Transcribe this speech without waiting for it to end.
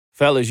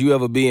Fellas, you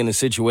ever be in a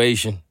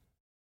situation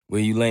where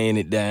you laying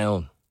it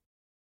down,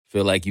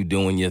 feel like you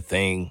doing your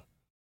thing,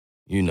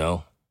 you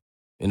know,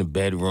 in a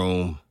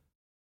bedroom,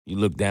 you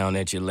look down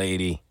at your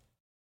lady,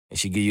 and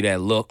she give you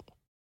that look?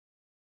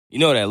 You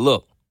know that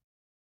look.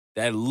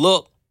 That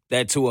look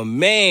that to a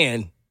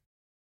man,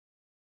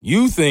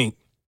 you think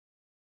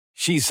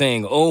she's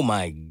saying, oh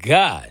my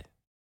God,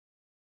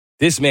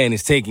 this man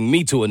is taking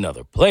me to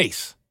another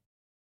place,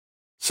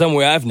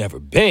 somewhere I've never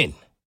been.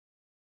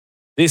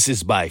 This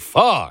is by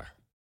far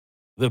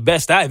the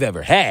best I've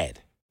ever had.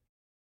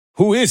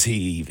 Who is he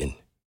even?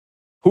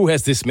 Who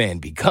has this man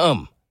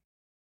become?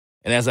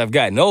 And as I've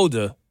gotten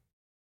older,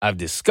 I've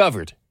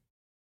discovered,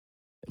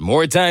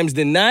 more times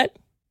than not,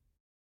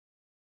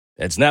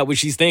 that's not what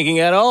she's thinking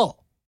at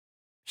all.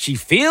 She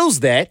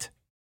feels that,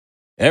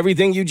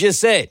 everything you just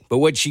said, but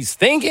what she's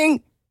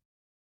thinking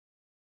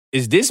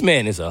is this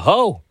man is a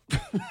hoe.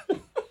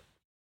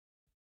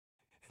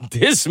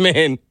 This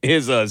man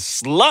is a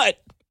slut.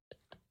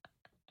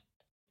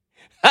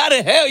 How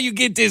the hell you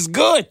get this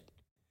good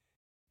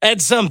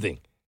at something?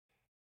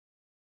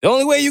 The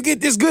only way you get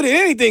this good at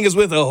anything is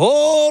with a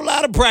whole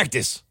lot of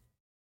practice.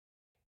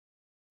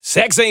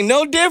 Sex ain't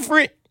no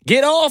different.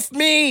 Get off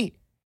me,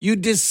 you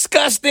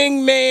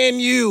disgusting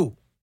man, you.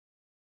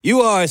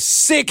 You are a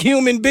sick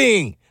human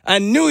being. I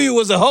knew you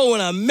was a hoe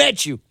when I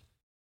met you.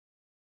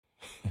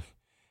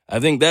 I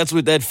think that's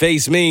what that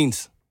face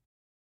means.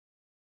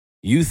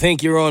 You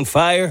think you're on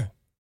fire,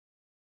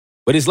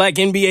 but it's like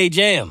NBA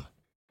Jam.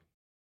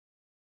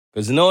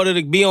 Because in order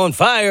to be on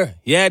fire,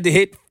 you had to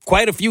hit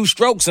quite a few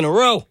strokes in a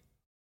row.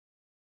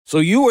 So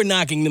you were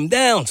knocking them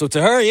down. So to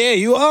her, yeah,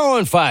 you are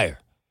on fire.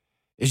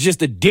 It's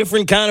just a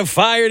different kind of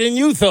fire than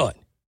you thought.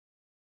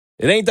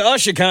 It ain't the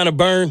Usher kind of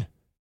burn.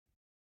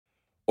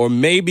 Or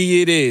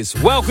maybe it is.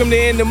 Welcome to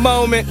In the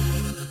Moment.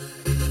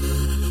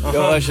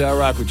 Yo, Usher, I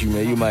rock with you,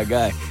 man. You my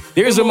guy.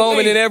 There's a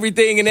moment in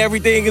everything, and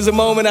everything is a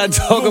moment. I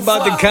talk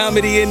about the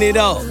comedy in it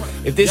all.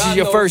 If this is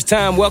your first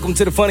time, welcome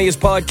to the funniest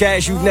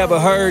podcast you've never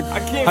heard.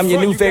 I'm your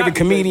new favorite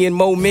comedian,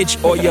 Mo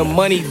Mitch, or your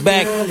money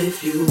back. Girl,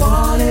 if you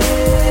want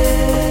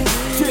it,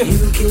 you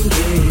can get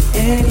it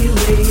any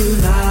way you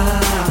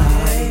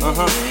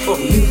like.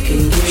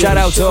 Shout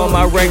out to all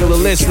my regular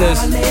listeners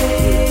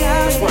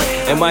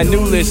and my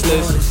new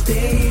listeners.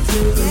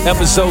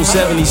 Episode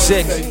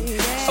 76.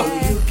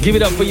 Give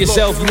it up for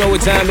yourself. You know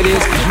what time it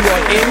is. You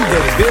are in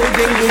the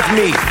building with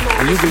me.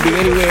 And you can be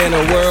anywhere in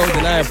the world,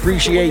 and I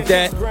appreciate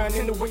that.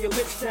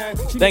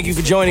 Thank you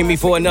for joining me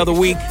for another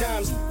week.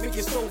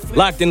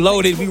 Locked and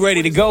loaded. We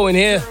ready to go in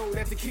here.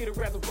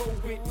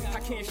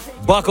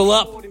 Buckle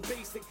up.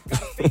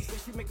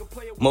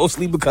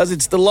 Mostly because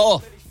it's the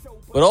law,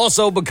 but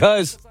also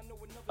because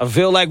I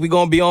feel like we're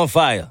going to be on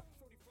fire.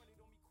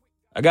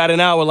 I got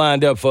an hour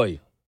lined up for you.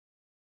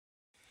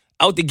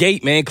 Out the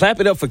gate, man. Clap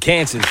it up for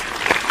cancers.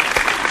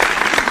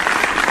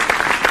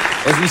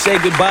 As we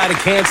say goodbye to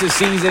cancer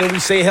season and we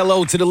say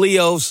hello to the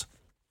Leos.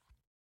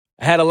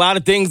 I had a lot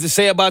of things to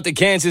say about the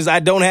cancers. I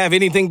don't have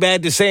anything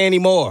bad to say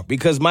anymore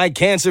because my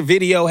cancer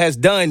video has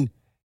done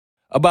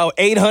about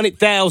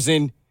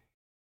 800,000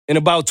 in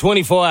about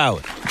 24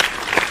 hours.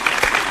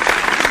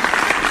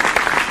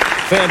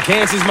 Fam,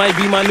 cancers might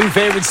be my new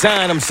favorite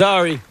sign. I'm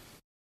sorry.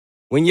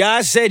 When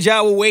y'all said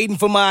y'all were waiting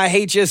for my I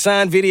Hate Your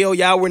Sign video,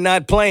 y'all were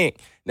not playing.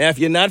 Now, if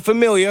you're not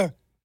familiar,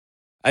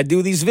 I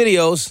do these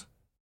videos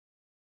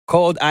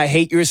called I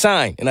Hate Your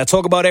Sign, and I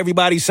talk about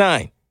everybody's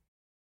sign.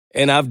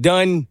 And I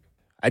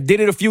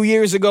did it a few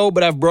years ago,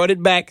 but I've brought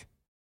it back.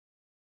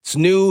 It's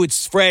new,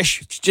 it's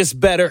fresh, it's just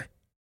better.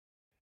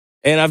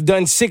 And I've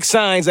done 6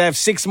 signs. I have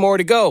 6 more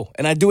to go.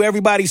 And I do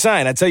everybody's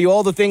sign. I tell you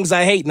all the things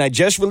I hate. And I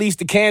just released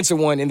the cancer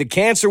one. And the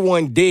cancer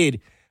one did,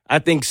 I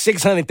think,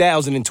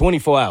 600,000 in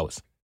 24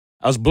 hours.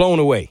 I was blown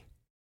away.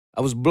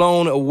 And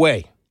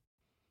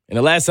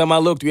the last time I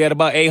looked, we had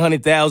about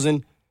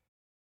 800,000.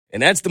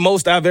 And that's the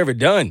most I've ever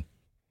done.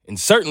 And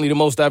certainly the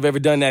most I've ever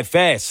done that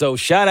fast. So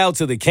shout out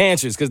to the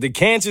cancers. Because the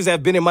cancers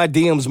have been in my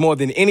DMs more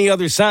than any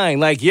other sign.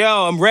 Like,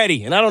 yo, I'm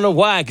ready. And I don't know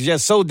why. Because y'all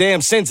so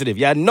damn sensitive.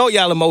 Y'all know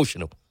y'all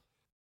emotional.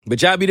 But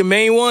y'all be the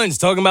main ones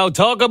talking about,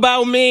 talk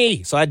about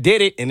me. So I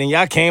did it, and then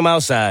y'all came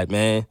outside,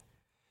 man.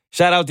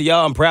 Shout out to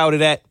y'all. I'm proud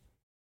of that.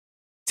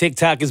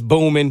 TikTok is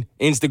booming.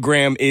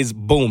 Instagram is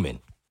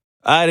booming.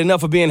 All right,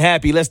 enough of being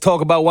happy. Let's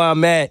talk about why I'm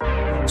mad.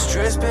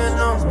 Stress been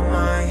on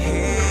my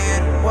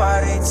head.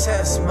 Why they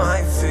test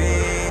my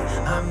feet?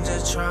 I'm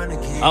just trying to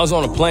get. I was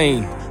on a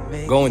plane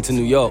going to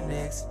New York,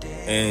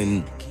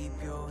 and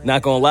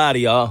not gonna lie to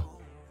y'all, I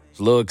was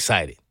a little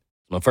excited.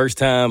 My first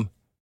time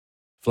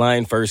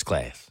flying first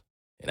class.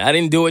 And I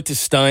didn't do it to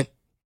stunt.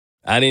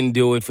 I didn't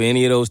do it for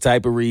any of those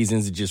type of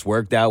reasons. It just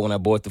worked out when I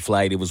bought the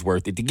flight. It was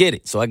worth it to get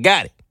it. So I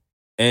got it.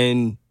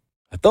 And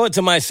I thought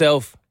to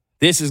myself,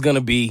 this is going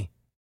to be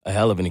a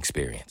hell of an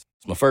experience.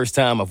 It's my first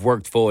time I've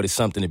worked for it. It's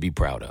something to be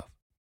proud of.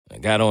 I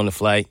got on the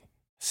flight,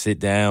 sit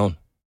down,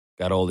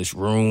 got all this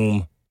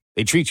room.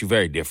 They treat you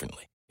very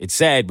differently. It's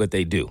sad, but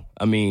they do.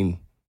 I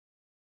mean,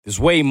 there's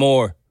way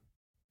more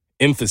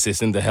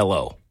emphasis in the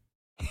hello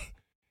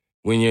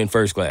when you're in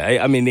first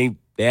class. I mean,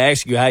 they They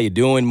ask you how you're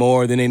doing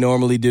more than they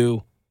normally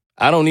do.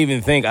 I don't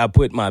even think I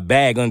put my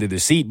bag under the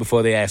seat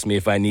before they asked me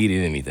if I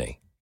needed anything.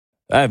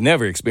 I've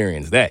never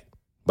experienced that.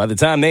 By the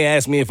time they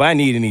ask me if I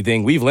need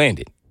anything, we've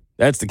landed.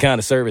 That's the kind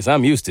of service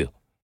I'm used to.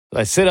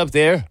 I sit up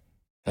there.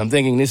 I'm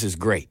thinking this is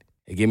great.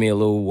 They give me a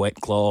little wet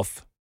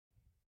cloth,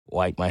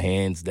 wipe my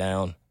hands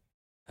down.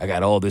 I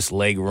got all this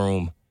leg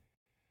room.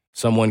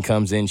 Someone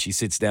comes in, she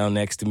sits down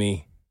next to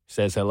me,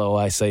 says hello,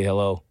 I say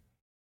hello.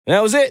 And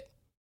that was it.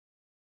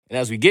 And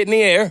as we get in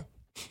the air,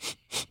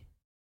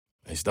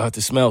 I start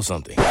to smell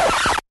something.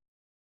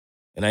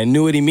 And I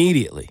knew it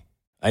immediately.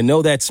 I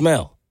know that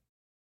smell.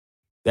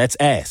 That's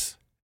ass.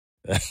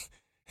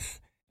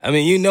 I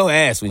mean, you know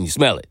ass when you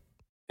smell it.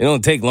 It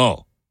don't take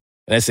long.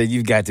 And I said,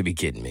 you've got to be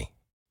kidding me.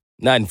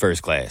 Not in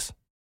first class.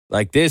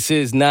 Like, this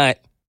is not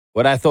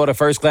what I thought a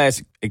first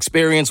class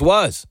experience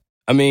was.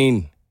 I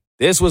mean,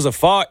 this was a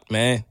fart,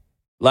 man.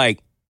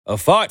 Like, a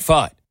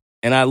fart.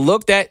 And I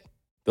looked at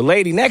the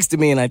lady next to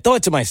me and I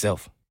thought to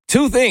myself,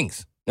 two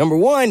things. Number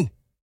one,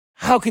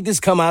 how could this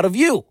come out of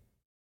you?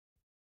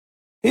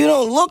 You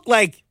don't look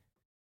like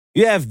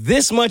you have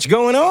this much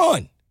going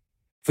on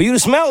for you to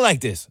smell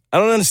like this. I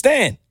don't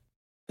understand.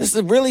 This is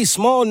a really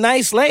small,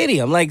 nice lady.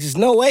 I'm like, there's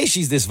no way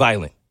she's this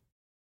violent.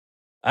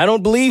 I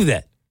don't believe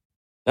that.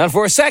 Not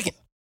for a second.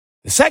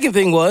 The second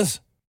thing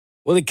was,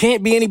 well, it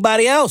can't be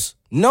anybody else.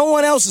 No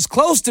one else is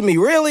close to me,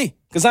 really,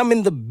 because I'm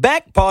in the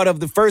back part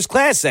of the first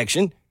class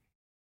section.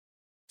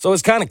 So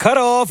it's kind of cut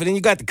off, and then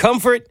you got the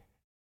comfort.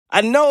 I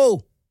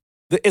know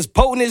that as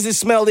potent as this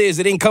smell is,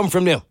 it ain't come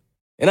from them.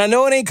 And I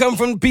know it ain't come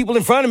from the people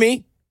in front of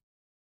me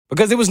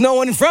because there was no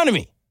one in front of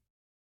me.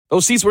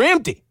 Those seats were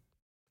empty.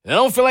 And I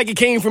don't feel like it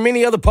came from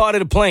any other part of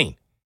the plane.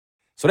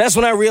 So that's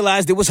when I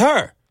realized it was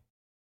her.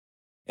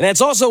 And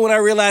that's also when I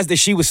realized that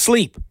she was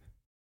asleep.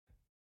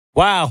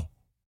 Wow.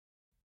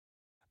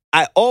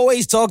 I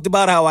always talked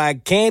about how I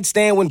can't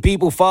stand when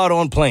people fart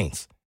on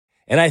planes.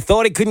 And I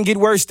thought it couldn't get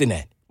worse than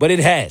that, but it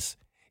has.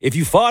 If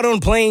you fart on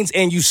planes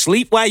and you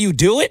sleep while you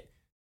do it,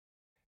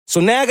 so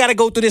now I got to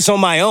go through this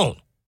on my own.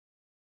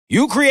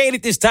 You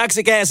created this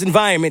toxic ass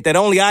environment that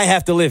only I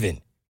have to live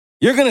in.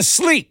 You're going to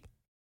sleep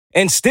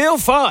and still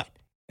fart.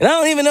 And I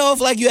don't even know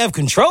if you have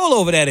control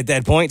over that at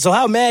that point. So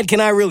how mad can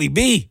I really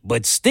be?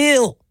 But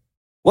still,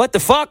 what the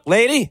fuck,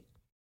 lady?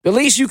 The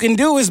least you can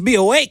do is be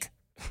awake.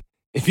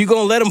 If you're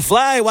going to let them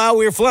fly while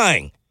we're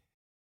flying,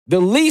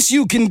 the least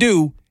you can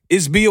do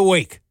is be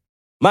awake.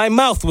 My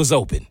mouth was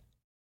open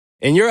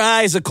and your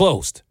eyes are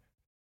closed.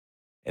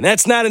 And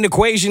that's not an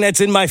equation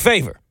that's in my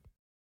favor.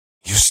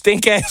 You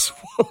stink ass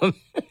woman.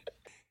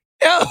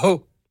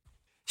 Yo,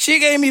 she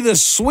gave me the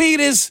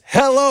sweetest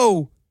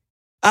hello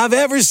I've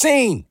ever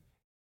seen.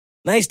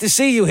 Nice to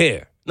see you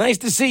here. Nice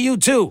to see you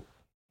too.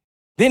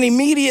 Then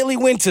immediately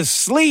went to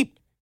sleep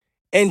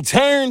and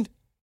turned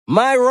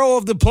my row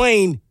of the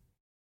plane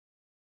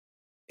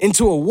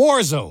into a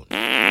war zone.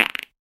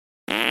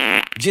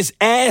 Just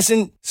ass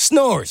and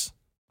snores.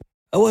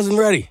 I wasn't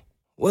ready.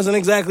 Wasn't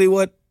exactly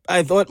what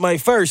I thought my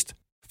first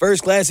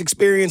class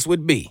experience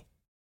would be.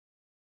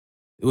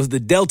 It was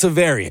the Delta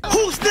variant.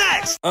 Who's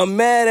next? I'm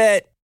mad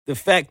at the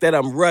fact that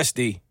I'm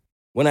rusty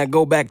when I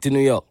go back to New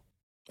York.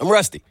 I'm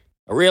rusty.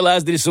 I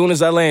realized it as soon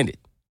as I landed.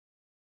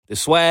 The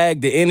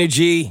swag, the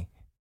energy,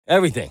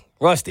 everything.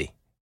 Rusty.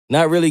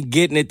 Not really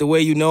getting it the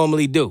way you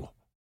normally do.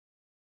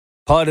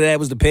 Part of that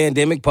was the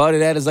pandemic. Part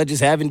of that is I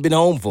just haven't been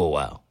home for a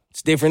while.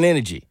 It's different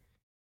energy.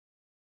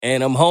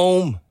 And I'm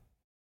home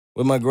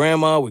with my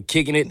grandma. We're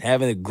kicking it,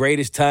 having the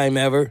greatest time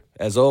ever,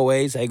 as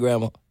always. Hey,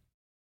 Grandma.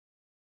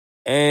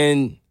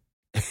 And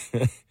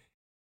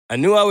I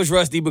knew I was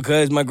rusty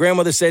because my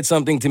grandmother said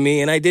something to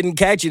me, and I didn't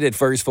catch it at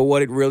first for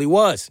what it really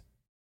was.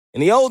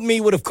 And the old me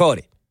would have caught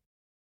it.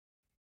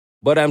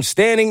 But I'm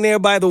standing there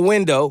by the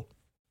window,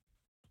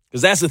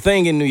 because that's the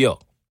thing in New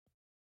York.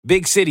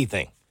 Big city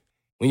thing.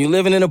 When you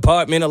live in an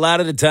apartment, a lot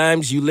of the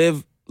times you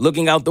live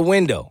looking out the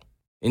window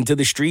into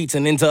the streets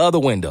and into other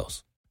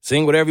windows,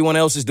 seeing what everyone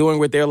else is doing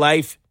with their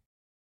life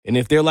and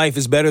if their life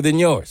is better than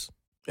yours.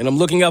 And I'm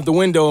looking out the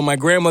window and my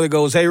grandmother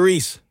goes, "Hey,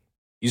 Reese,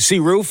 you see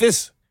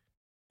Rufus?"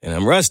 And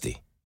I'm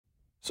rusty.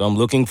 So I'm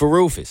looking for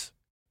Rufus.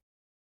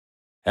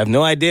 Have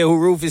no idea who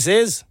Rufus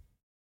is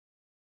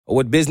or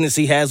what business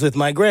he has with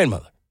my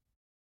grandmother.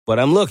 But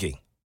I'm looking.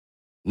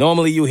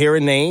 Normally you hear a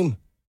name,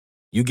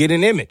 you get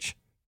an image.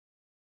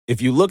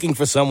 If you're looking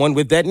for someone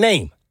with that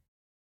name,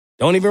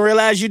 don't even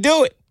realize you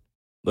do it.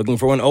 Looking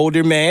for an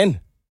older man,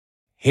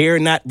 hair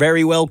not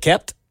very well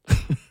kept.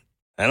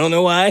 I don't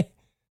know why.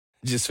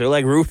 I just feel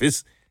like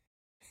Rufus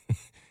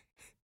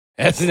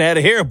hasn't had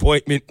a hair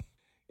appointment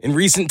in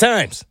recent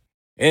times.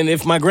 And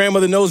if my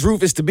grandmother knows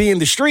Rufus to be in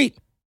the street,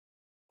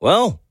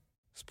 well,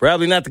 it's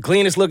probably not the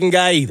cleanest looking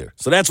guy either.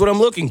 So that's what I'm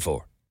looking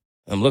for.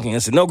 I'm looking. I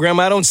said, "No,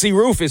 Grandma, I don't see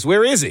Rufus.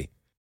 Where is he?"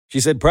 She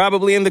said,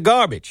 "Probably in the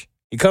garbage.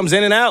 He comes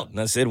in and out." And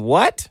I said,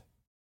 "What?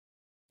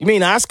 You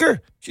mean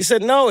Oscar?" She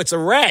said, "No, it's a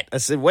rat." I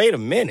said, "Wait a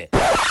minute.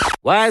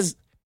 Why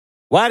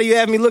do you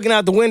have me looking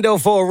out the window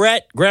for a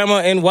rat, Grandma?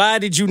 And why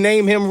did you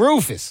name him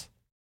Rufus?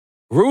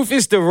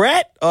 Rufus the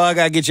rat? Oh, I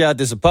got to get you out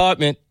this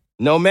apartment.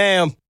 No,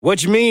 ma'am.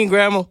 What you mean,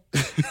 Grandma?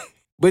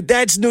 But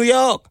that's New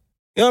York.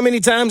 You know how many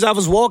times I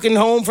was walking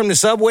home from the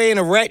subway and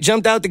a rat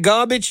jumped out the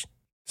garbage?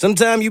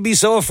 Sometimes you be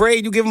so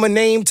afraid you give him a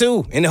name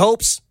too, in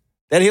hopes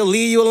that he'll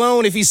leave you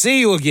alone if he see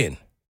you again.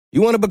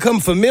 You want to become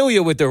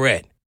familiar with the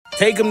rat.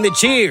 Take him to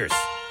Cheers.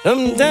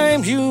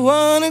 Sometimes you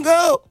want to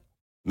go.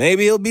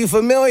 Maybe he'll be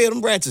familiar.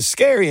 Them rats are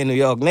scary in New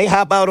York, and they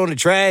hop out on the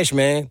trash,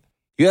 man.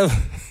 You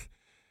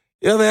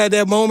ever had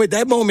that moment?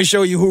 That moment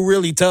show you who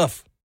really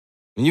tough.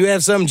 When you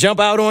have something jump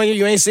out on you,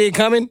 you ain't see it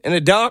coming in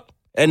the dark,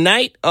 at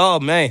night, oh,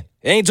 man.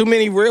 There ain't too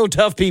many real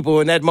tough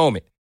people in that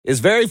moment. There's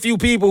very few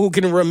people who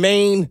can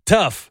remain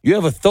tough. You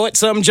ever thought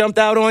something jumped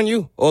out on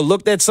you or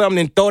looked at something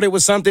and thought it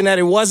was something that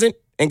it wasn't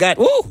and did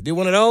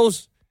one of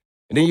those?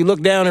 And then you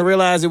look down and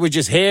realize it was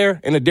just hair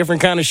in a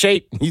different kind of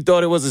shape. You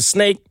thought it was a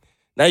snake.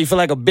 Now you feel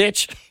like a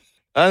bitch.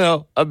 I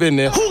know. I've been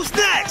there. Who's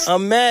next?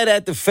 I'm mad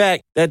at the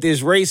fact that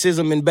there's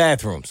racism in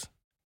bathrooms.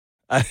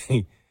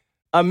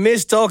 I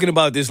missed talking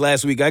about this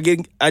last week. I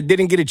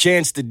didn't get a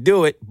chance to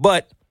do it,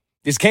 but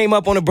this came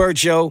up on a Burt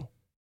show.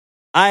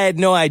 I had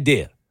no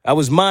idea. I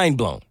was mind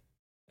blown.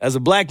 As a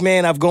black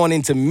man, I've gone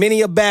into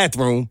many a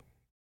bathroom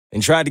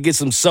and tried to get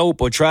some soap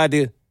or tried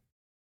to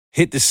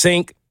hit the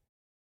sink,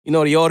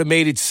 the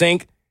automated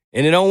sink,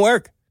 and it don't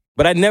work.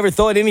 But I never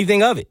thought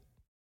anything of it.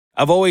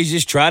 I've always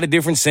just tried a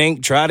different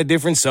sink, tried a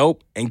different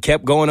soap, and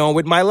kept going on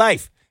with my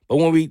life. But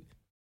when we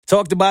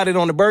talked about it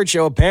on the Burt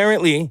show,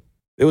 apparently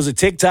there was a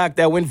TikTok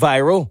that went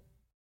viral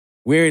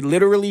where it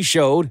literally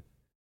showed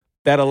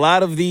that a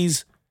lot of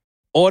these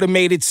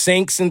automated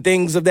sinks and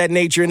things of that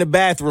nature in the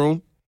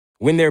bathroom,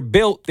 when they're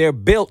built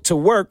to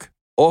work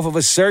off of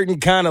a certain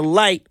kind of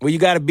light where you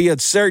got to be a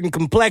certain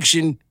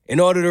complexion in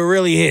order to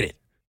really hit it.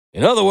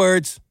 In other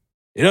words,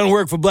 it doesn't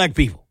work for black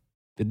people.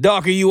 The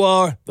darker you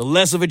are, the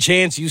less of a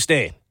chance you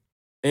stand.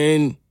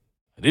 And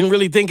I didn't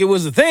really think it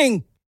was a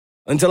thing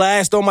until I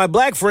asked all my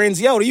black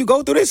friends, yo, do you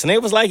go through this? And they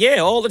was like, yeah,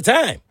 all the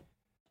time.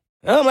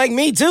 And I'm like,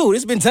 me too.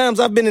 There's been times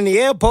I've been in the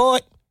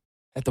airport,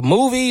 at the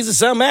movies or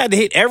something. I had to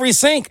hit every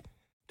sink.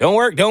 Don't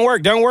work.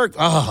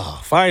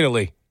 Oh,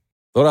 finally.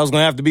 Thought I was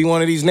going to have to be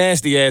one of these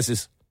nasty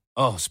asses.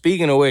 Oh,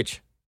 speaking of which,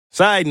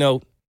 side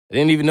note, I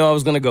didn't even know I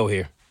was going to go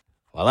here.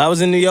 While I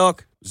was in New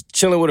York, I was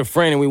chilling with a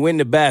friend and we went in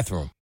the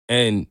bathroom.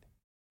 And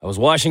I was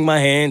washing my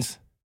hands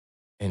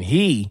and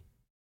he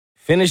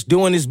finished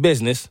doing his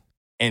business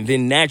and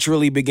then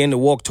naturally began to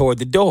walk toward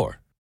the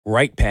door,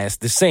 right past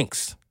the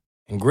sinks.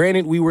 And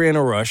granted, we were in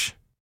a rush.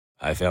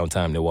 I found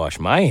time to wash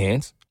my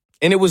hands.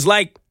 And it was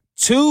like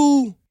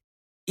too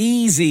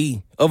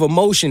easy of a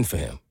motion for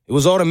him. It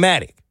was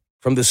automatic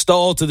from the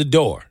stall to the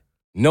door.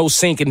 No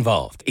sink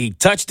involved. He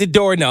touched the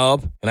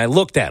doorknob and I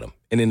looked at him.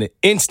 And in an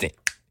instant,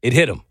 it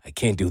hit him. I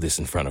can't do this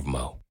in front of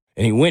Mo.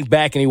 And he went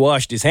back and he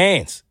washed his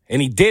hands.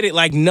 And he did it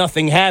like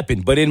nothing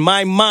happened. But in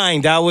my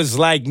mind, I was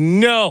like,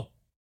 no,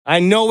 I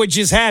know what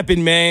just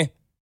happened, man.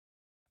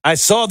 I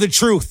saw the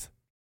truth.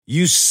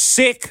 You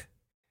sick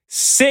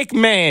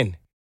man.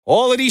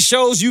 All of these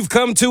shows you've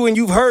come to and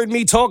you've heard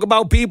me talk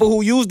about people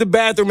who use the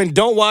bathroom and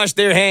don't wash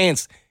their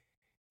hands.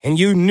 And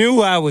you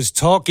knew I was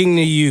talking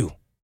to you.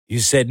 You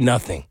said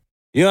nothing.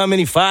 You know how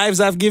many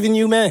fives I've given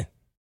you, man?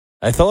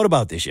 I thought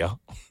about this, y'all.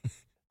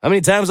 How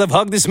many times I've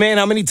hugged this man?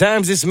 How many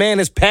times this man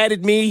has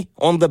patted me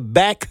on the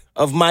back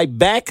of my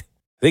back?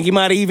 I think he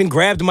might have even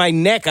grabbed my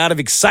neck out of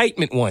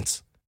excitement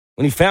once.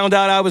 When he found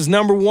out I was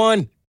number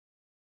one,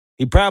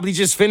 he probably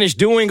just finished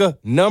doing a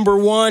number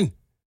one.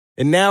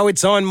 And now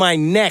it's on my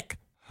neck.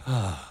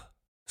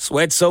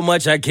 Sweat so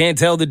much I can't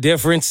tell the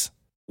difference.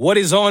 What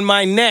is on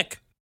my neck?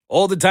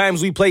 All the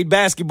times we played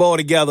basketball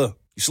together.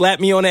 You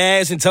slapped me on the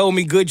ass and told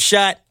me good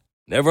shot.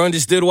 Never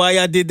understood why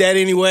I did that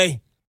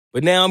anyway.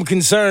 But now I'm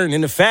concerned.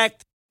 And the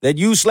fact that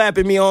you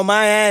slapping me on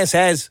my ass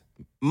has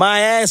my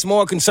ass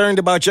more concerned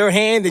about your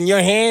hand than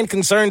your hand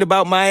concerned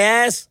about my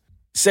ass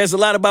says a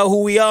lot about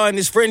who we are in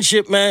this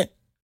friendship, man.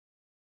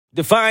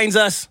 Defines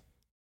us.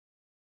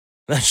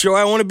 Not sure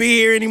I want to be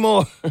here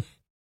anymore.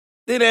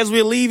 Then as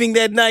we're leaving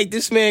that night,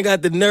 this man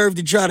got the nerve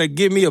to try to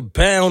give me a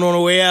pound on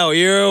the way out,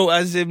 yo.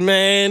 I said,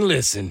 man,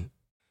 listen.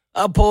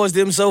 I paused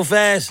him so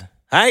fast.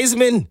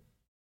 Heisman,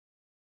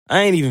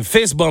 I ain't even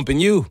fist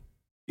bumping you.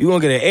 You gonna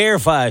get an air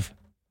five.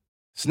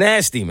 It's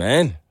nasty,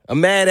 man.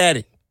 I'm mad at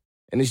it.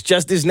 And it's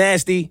just as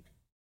nasty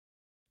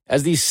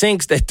as these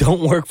sinks that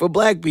don't work for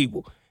black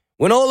people.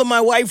 When all of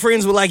my white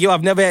friends were like, yo,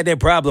 I've never had that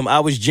problem, I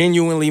was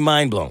genuinely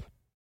mind blown.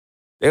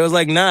 They was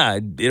like, nah,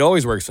 it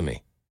always works for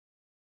me.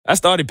 I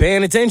started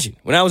paying attention.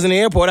 When I was in the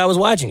airport, I was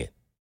watching it.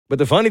 But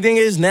the funny thing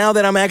is, now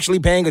that I'm actually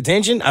paying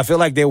attention, I feel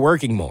like they're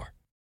working more.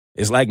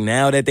 It's like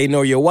now that they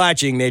know you're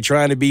watching, they're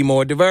trying to be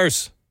more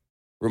diverse.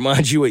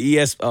 Reminds you of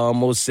ES,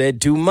 almost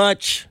said too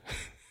much.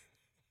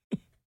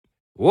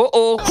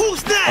 Whoa.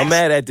 Who's next? I'm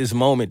mad at this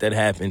moment that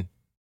happened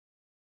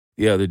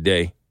the other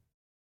day.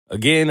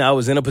 Again, I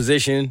was in a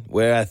position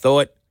where I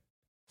thought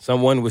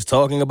someone was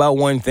talking about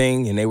one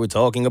thing and they were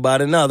talking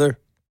about another.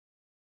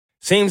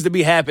 Seems to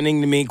be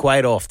happening to me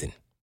quite often.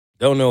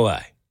 Don't know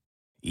why.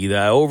 Either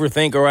I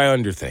overthink or I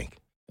underthink.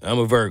 I'm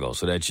a Virgo,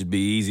 so that should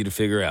be easy to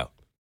figure out.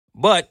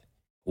 But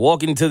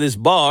Walking into this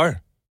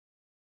bar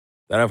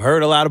that I've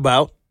heard a lot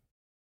about.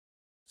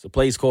 It's a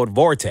place called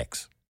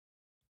Vortex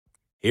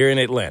here in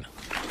Atlanta.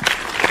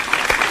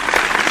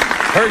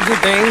 Heard good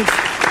things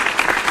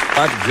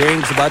about the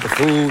drinks, about the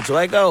food. So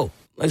I go,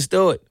 let's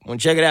do it. I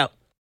want to check it out.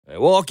 I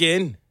walk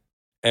in,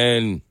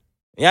 and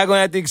y'all going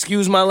to have to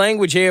excuse my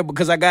language here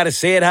because I got to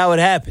say it how it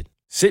happened.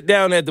 Sit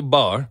down at the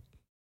bar.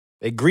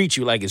 They greet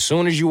you like as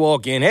soon as you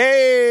walk in.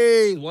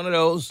 Hey, one of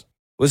those.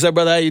 What's up,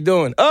 brother? How you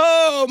doing?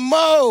 Oh,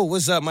 Mo.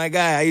 What's up, my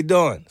guy? How you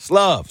doing? It's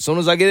love. As soon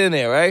as I get in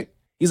there, right?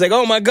 He's like,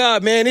 oh, my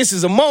God, man, this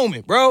is a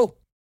moment, bro.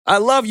 I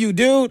love you,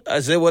 dude. I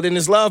said, well, then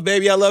it's love,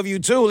 baby. I love you,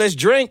 too. Let's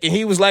drink. And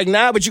he was like,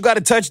 nah, but you got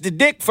to touch the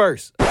dick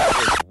first. I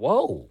said,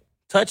 whoa.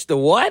 Touch the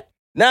what?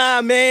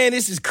 Nah, man,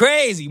 this is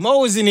crazy.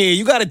 Mo is in here.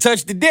 You got to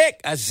touch the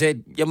dick. I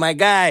said, you're my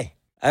guy.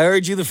 I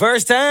heard you the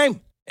first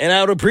time, and I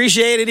would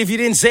appreciate it if you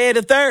didn't say it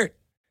a third.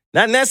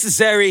 Not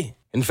necessary.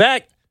 In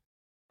fact,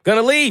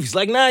 gonna leave. He's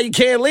like, nah, you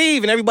can't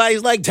leave. And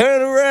everybody's like,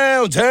 turn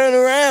around, turn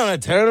around. I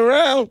turn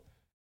around.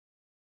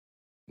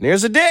 And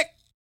there's a dick.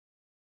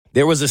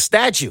 There was a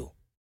statue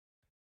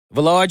of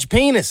a large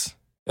penis.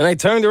 And I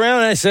turned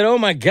around and I said, oh,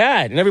 my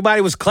God. And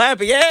everybody was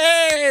clapping.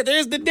 Yeah,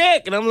 there's the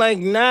dick. And I'm like,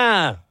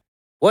 nah.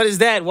 What is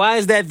that? Why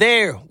is that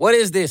there? What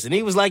is this? And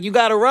he was like, you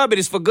got to rub it.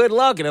 It's for good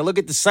luck. And I look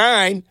at the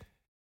sign.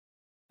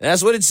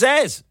 That's what it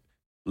says.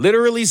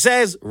 Literally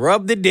says,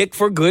 rub the dick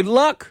for good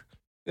luck.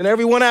 And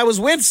everyone I was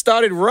with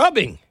started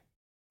rubbing.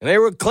 And they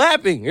were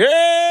clapping.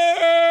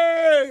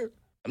 Yeah!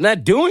 I'm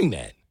not doing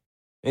that.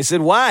 They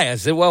said, why? I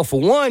said, well, for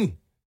one,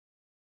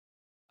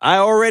 I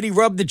already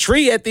rubbed the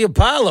tree at the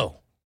Apollo.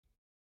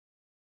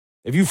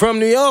 If you're from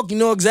New York, you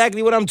know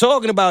exactly what I'm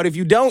talking about. If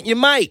you don't, you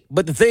might.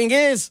 But the thing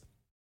is,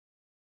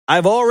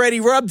 I've already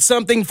rubbed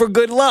something for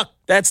good luck.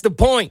 That's the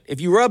point. If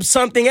you rub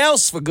something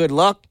else for good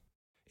luck,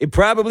 it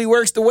probably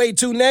works the way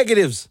two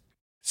negatives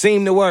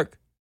seem to work.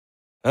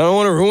 I don't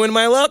want to ruin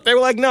my luck. They were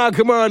like, nah,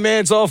 come on,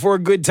 man. It's all for a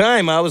good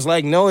time. I was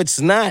like, no,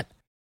 it's not.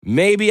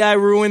 Maybe I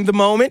ruined the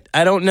moment.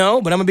 I don't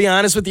know, but I'm going to be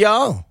honest with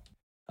y'all.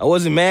 I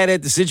wasn't mad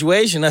at the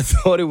situation. I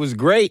thought it was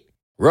great.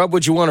 Rub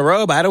what you want to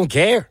rub. I don't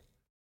care.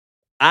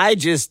 I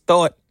just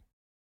thought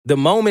the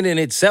moment in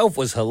itself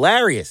was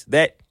hilarious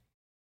that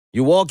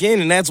you walk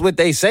in and that's what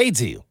they say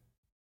to you.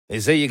 They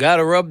say you got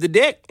to rub the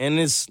dick, and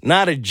it's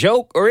not a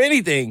joke or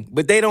anything,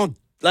 but they don't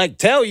like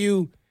tell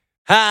you,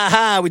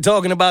 we're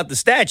talking about the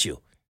statue.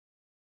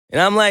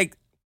 And I'm like,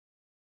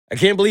 I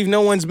can't believe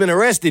no one's been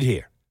arrested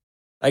here.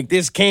 Like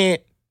this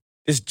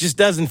just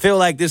doesn't feel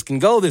like this can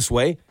go this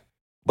way,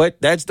 but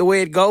that's the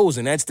way it goes.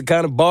 And that's the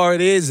kind of bar it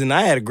is. And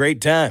I had a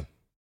great time.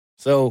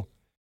 So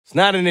it's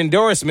not an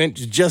endorsement.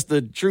 It's just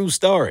a true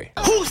story.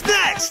 Who's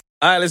next?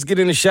 All right, let's get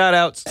into shout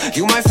outs.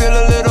 You might feel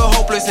a little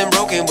hopeless and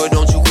broken, but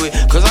don't you quit.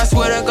 Cause I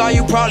swear to God,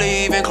 you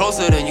probably even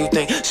closer than you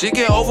think. Shit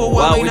get overwhelming.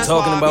 While we're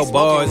talking about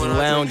bars and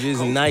lounges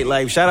and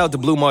nightlife, shout out to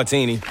Blue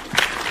Martini.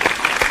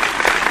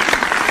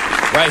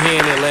 Right here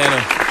in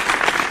Atlanta.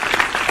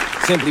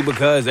 Simply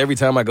because every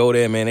time I go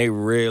there, man, they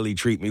really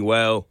treat me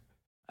well.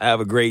 I have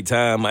a great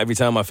time. Every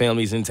time my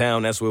family's in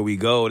town, that's where we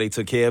go. They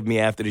took care of me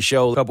after the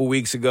show a couple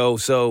weeks ago.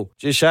 So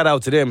just shout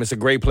out to them. It's a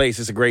great place.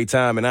 It's a great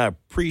time. And I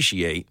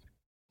appreciate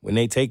when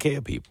they take care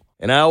of people.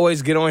 And I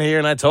always get on here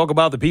and I talk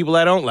about the people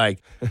I don't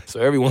like.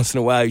 So every once in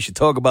a while, you should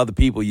talk about the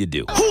people you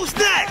do. Who's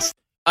next?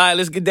 All right,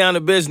 let's get down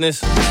to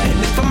business.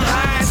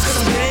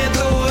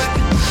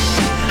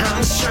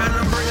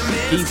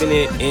 Keeping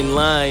it in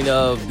line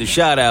of the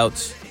shout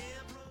outs.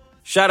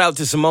 Shout out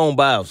to Simone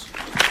Biles.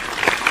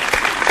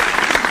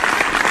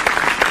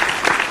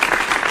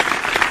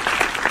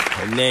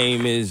 Her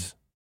name is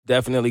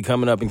definitely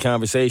coming up in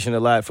conversation a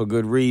lot for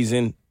good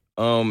reason.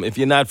 If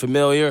you're not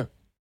familiar,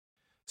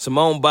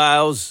 Simone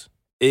Biles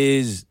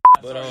is...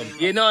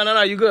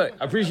 No, you good.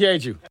 I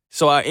appreciate you.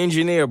 So our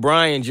engineer,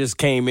 Brian, just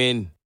came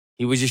in.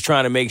 He was just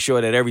trying to make sure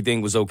that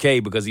everything was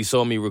okay because he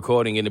saw me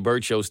recording in the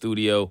Burt Show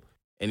studio.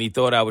 And he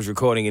thought I was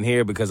recording in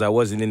here because I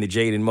wasn't in the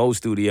Jade and Mo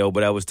studio,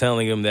 but I was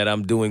telling him that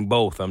I'm doing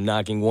both. I'm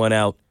knocking one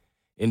out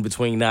in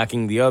between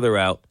knocking the other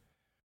out.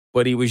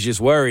 But he was just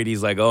worried.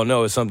 He's like, oh,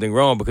 no, it's something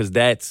wrong because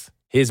that's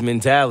his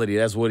mentality.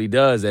 That's what he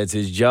does. That's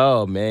his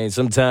job, man.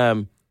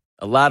 Sometimes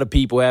a lot of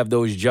people have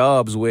those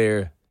jobs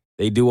where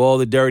they do all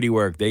the dirty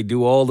work. They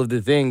do all of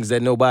the things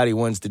that nobody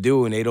wants to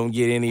do, and they don't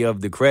get any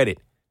of the credit.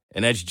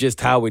 And that's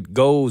just how it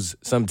goes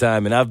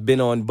sometimes. And I've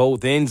been on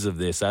both ends of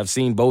this. I've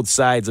seen both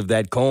sides of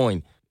that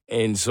coin.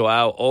 And so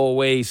I'll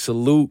always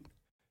salute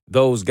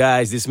those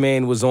guys. This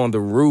man was on the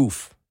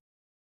roof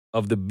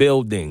of the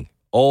building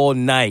all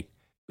night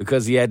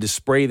because he had to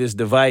spray this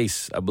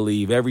device, I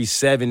believe, every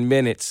 7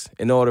 minutes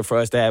in order for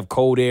us to have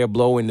cold air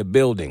blow in the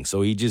building.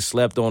 So he just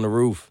slept on the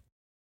roof.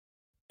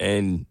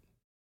 And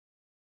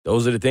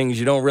those are the things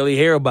you don't really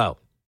hear about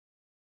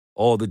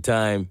all the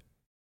time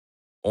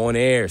on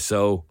air.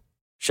 So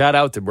shout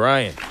out to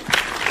Brian, the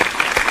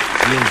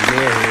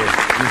engineer here.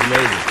 He's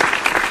amazing.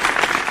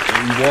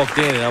 He walked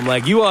in, and I'm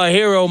like, you are a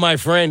hero, my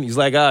friend. He's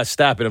like,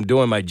 stop it. I'm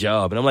doing my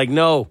job. And I'm like,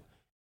 no,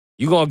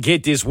 you're going to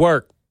get this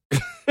work.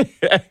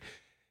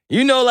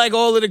 You know, like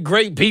all of the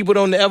great people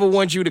don't ever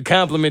want you to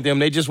compliment them.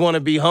 They just want to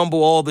be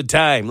humble all the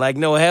time. Like,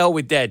 no, hell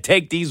with that.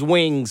 Take these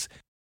wings.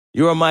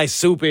 You're my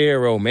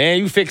superhero, man.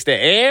 You fix the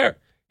air.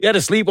 You had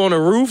to sleep on the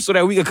roof so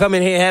that we could come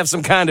in here and have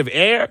some kind of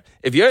air.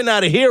 If you're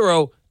not a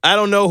hero, I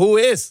don't know who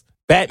is.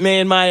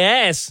 Batman my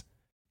ass.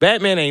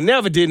 Batman ain't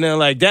never did nothing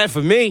like that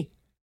for me.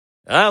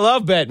 I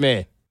love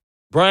Batman.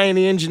 Brian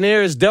the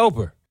engineer is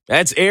doper.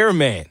 That's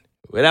Airman.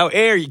 Without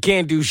air, you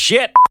can't do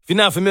shit. If you're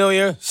not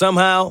familiar,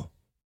 somehow,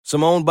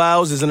 Simone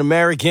Biles is an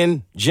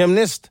American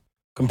gymnast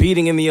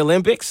competing in the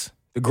Olympics,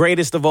 the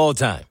greatest of all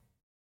time.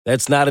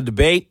 That's not a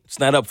debate. It's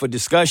not up for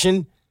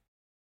discussion.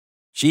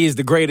 She is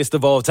the greatest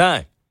of all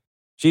time.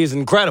 She is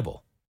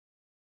incredible.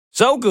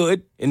 So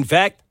good, in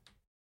fact,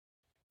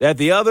 that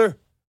the other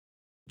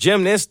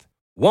gymnast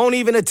won't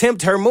even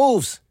attempt her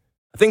moves.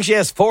 I think she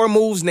has 4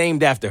 moves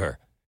named after her.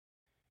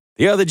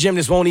 The other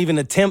gymnasts won't even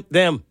attempt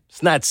them.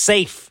 It's not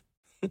safe.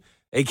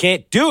 They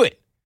can't do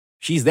it.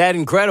 She's that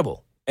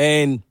incredible.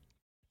 And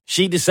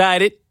she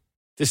decided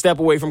to step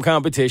away from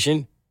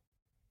competition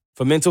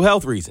for mental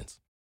health reasons.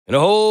 And a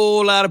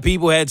whole lot of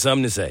people had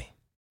something to say.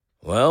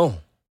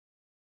 Well,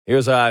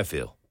 here's how I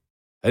feel.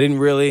 I didn't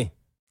really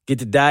get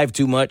to dive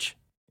too much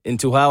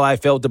into how I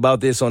felt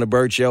about this on the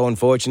Bert Show,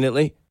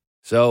 unfortunately.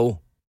 So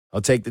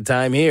I'll take the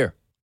time here.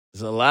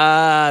 There's a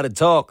lot of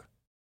talk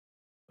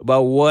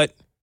about what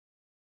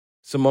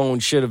Simone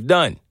should have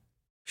done.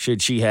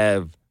 Should she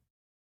have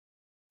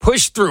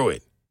pushed through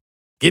it,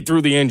 get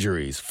through the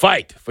injuries,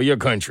 fight for your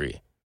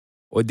country?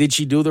 Or did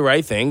she do the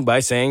right thing by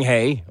saying,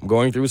 hey, I'm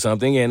going through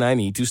something and I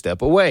need to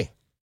step away?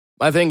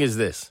 My thing is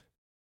this.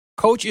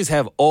 Coaches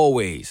have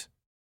always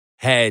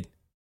had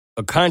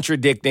a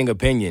contradicting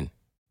opinion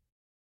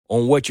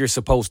on what you're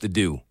supposed to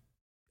do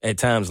at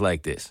times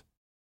like this.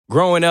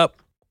 Growing up,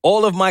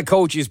 all of my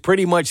coaches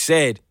pretty much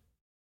said,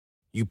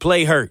 you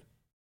play hurt.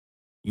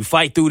 You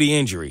fight through the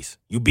injuries.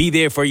 You be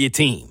there for your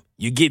team.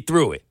 You get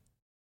through it,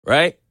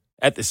 right?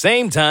 At the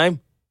same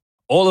time,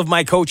 all of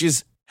my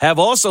coaches have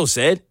also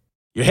said,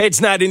 your head's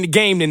not in the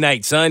game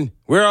tonight, son.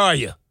 Where are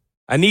you?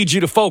 I need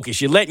you to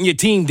focus. You're letting your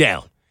team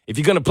down. If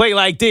you're going to play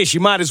like this, you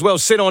might as well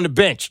sit on the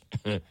bench.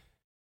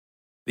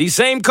 These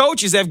same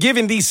coaches have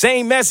given these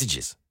same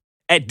messages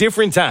at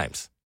different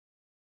times.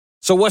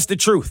 So what's the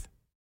truth?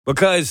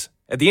 Because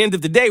at the end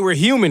of the day, we're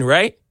human,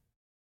 right?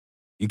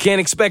 You can't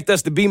expect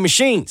us to be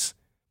machines.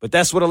 But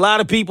that's what a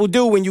lot of people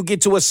do when you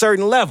get to a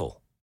certain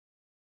level.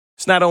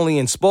 It's not only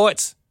in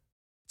sports.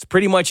 It's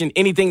pretty much in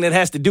anything that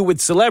has to do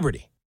with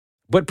celebrity.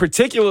 But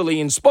particularly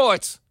in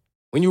sports,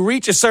 when you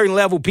reach a certain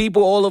level,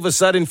 people all of a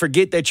sudden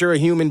forget that you're a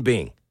human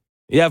being.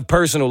 You have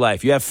personal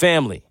life. You have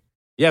family.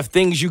 You have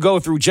things you go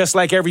through just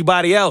like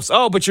everybody else.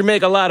 Oh, but you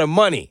make a lot of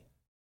money.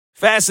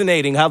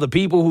 Fascinating how the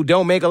people who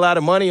don't make a lot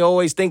of money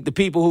always think the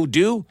people who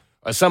do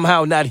are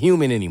somehow not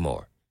human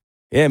anymore.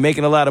 Yeah,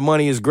 making a lot of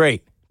money is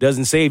great.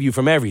 Doesn't save you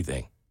from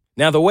everything.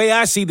 Now, the way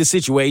I see the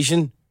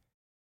situation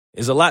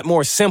is a lot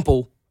more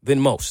simple than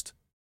most.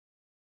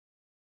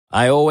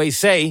 I always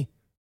say,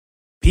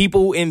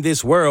 people in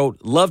this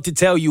world love to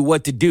tell you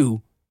what to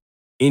do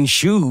in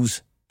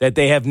shoes that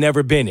they have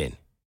never been in.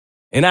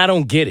 And I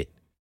don't get it.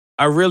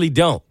 I really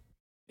don't.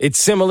 It's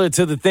similar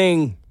to the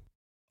thing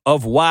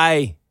of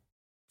why,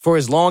 for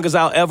as long as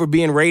I'll ever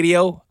be in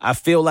radio, I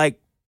feel like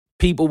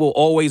people will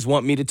always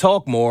want me to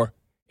talk more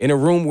in a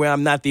room where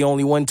I'm not the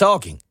only one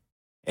talking.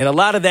 And a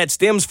lot of that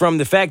stems from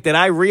the fact that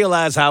I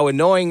realize how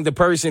annoying the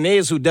person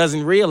is who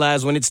doesn't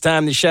realize when it's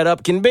time to shut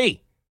up can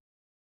be.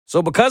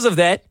 So because of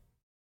that,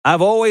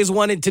 I've always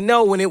wanted to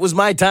know when it was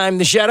my time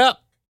to shut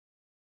up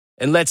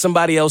and let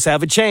somebody else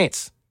have a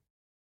chance.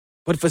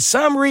 But for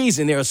some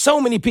reason, there are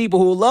so many people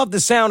who love the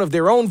sound of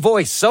their own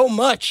voice so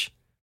much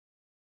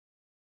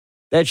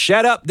that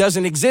shut up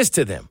doesn't exist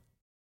to them.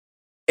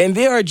 And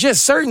there are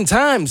just certain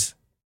times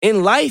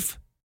in life,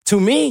 to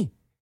me,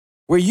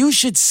 where you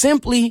should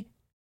simply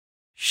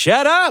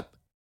shut up.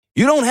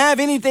 You don't have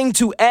anything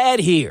to add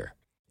here.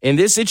 In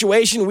this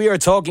situation, we are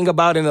talking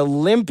about an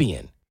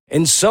Olympian.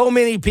 And so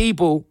many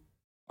people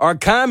are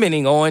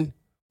commenting on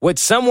what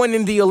someone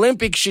in the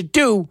Olympics should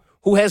do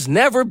who has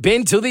never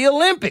been to the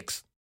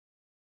Olympics.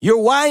 Your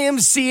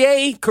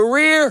YMCA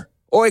career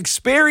or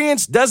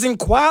experience doesn't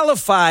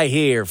qualify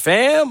here,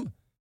 fam.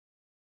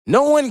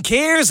 No one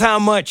cares how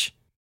much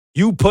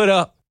you put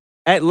up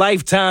at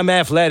Lifetime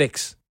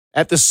Athletics,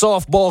 at the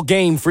softball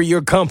game for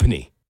your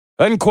company.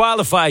 Doesn't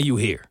qualify you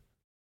here.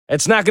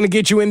 That's not going to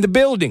get you in the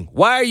building.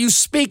 Why are you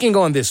speaking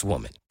on this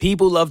woman?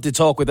 People love to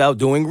talk without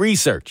doing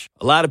research.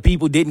 A lot of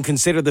people didn't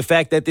consider the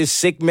fact that this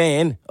sick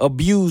man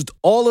abused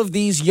all of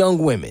these young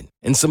women,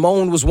 and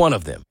Simone was one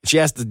of them. She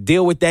has to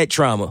deal with that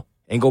trauma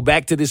and go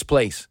back to this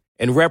place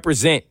and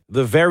represent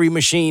the very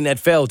machine that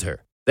failed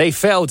her. They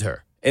failed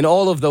her and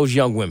all of those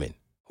young women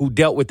who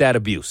dealt with that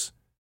abuse.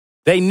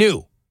 They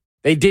knew.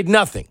 They did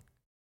nothing.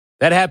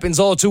 That happens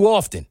all too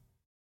often.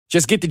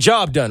 Just get the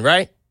job done,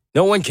 right?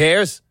 No one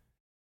cares.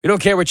 You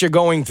don't care what you're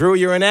going through.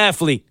 You're an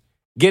athlete.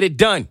 Get it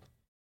done.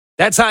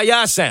 That's how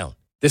y'all sound.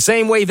 The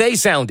same way they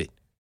sounded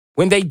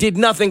when they did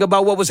nothing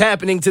about what was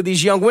happening to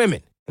these young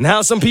women. And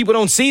how some people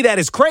don't see that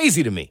is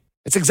crazy to me.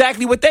 It's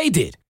exactly what they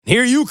did.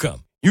 Here you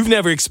come. You've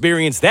never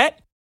experienced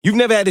that. You've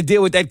never had to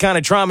deal with that kind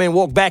of trauma and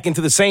walk back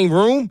into the same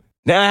room.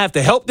 Now I have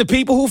to help the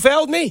people who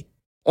failed me,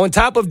 on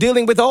top of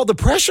dealing with all the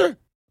pressure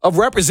of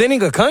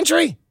representing a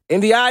country in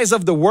the eyes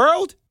of the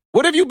world.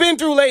 What have you been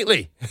through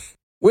lately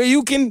where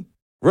you can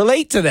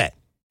relate to that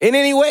in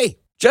any way?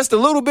 Just a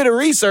little bit of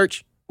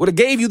research would have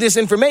gave you this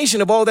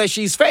information of all that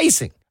she's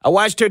facing. I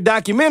watched her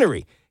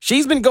documentary.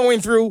 She's been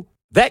going through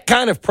that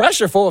kind of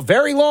pressure for a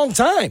very long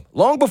time,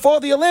 long before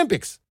the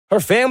Olympics. Her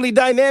family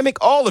dynamic,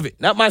 all of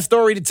it. Not my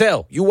story to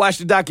tell. You watch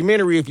the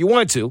documentary if you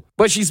want to.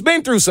 But she's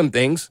been through some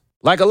things,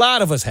 like a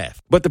lot of us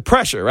have. But the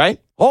pressure,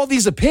 right? All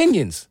these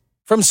opinions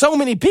from so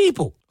many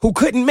people who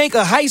couldn't make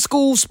a high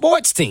school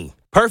sports team.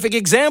 Perfect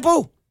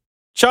example,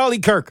 Charlie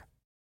Kirk.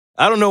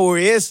 I don't know where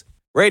he is.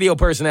 Radio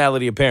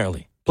personality,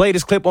 apparently. Played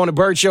his clip on the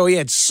Burt Show. He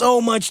had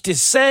so much to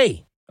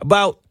say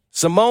about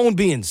Simone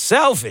being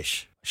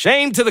selfish.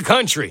 Shame to the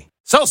country.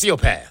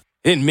 Sociopath.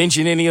 Didn't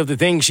mention any of the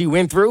things she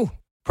went through.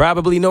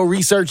 Probably no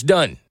research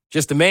done.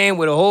 Just a man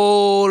with a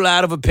whole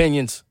lot of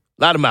opinions.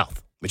 A lot of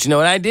mouth. But you know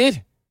what I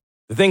did?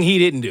 The thing he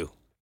didn't do.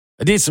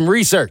 I did some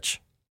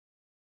research.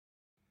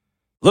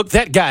 Looked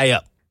that guy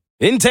up.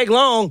 It didn't take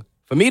long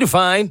for me to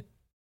find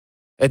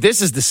that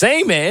this is the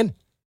same man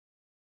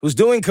who's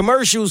doing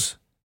commercials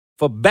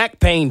for back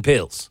pain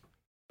pills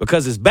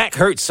because his back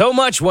hurt so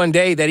much one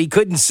day that he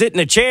couldn't sit in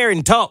a chair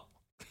and talk.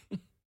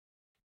 It's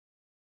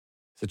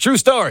a true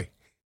story.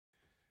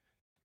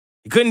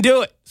 He couldn't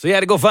do it, so he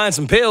had to go find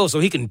some pills so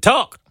he can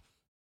talk.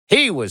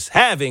 He was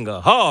having a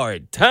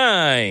hard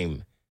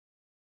time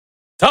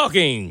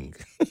talking.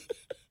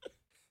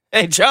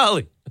 Hey,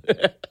 Charlie.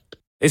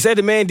 They said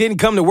the man didn't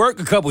come to work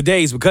a couple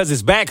days because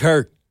his back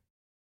hurt.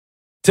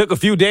 Took a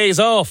few days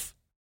off.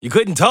 You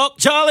couldn't talk,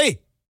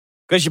 Charlie?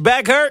 Because your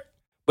back hurt?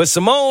 But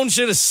Simone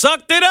should have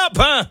sucked it up,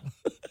 huh?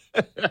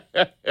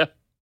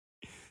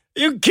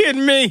 You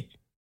kidding me?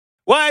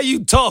 Why are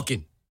you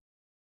talking?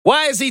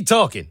 Why is he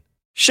talking?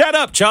 Shut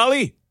up,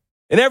 Charlie.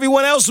 And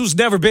everyone else who's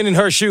never been in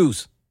her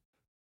shoes.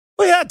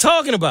 What are y'all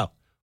talking about?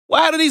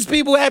 Why do these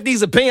people have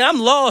these opinions? I'm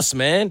lost,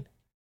 man.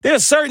 There are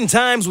certain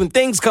times when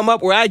things come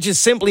up where I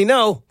just simply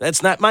know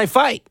that's not my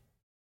fight.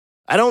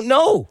 I don't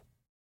know.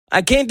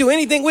 I can't do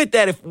anything with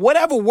that. If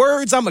whatever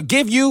words I'm going to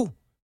give you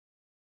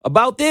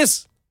about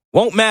this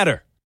won't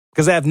matter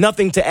because I have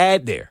nothing to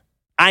add there.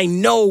 I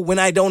know when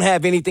I don't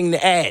have anything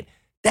to add.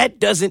 That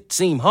doesn't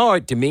seem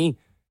hard to me.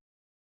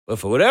 But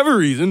for whatever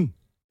reason,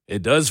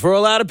 it does for a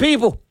lot of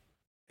people.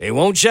 They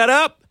won't shut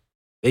up.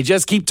 They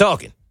just keep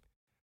talking.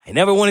 I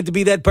never wanted to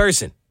be that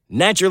person.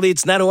 Naturally,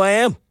 it's not who I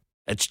am.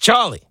 That's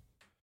Charlie.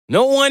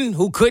 No one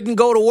who couldn't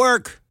go to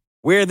work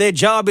where their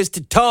job is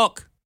to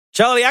talk.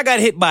 Charlie, I got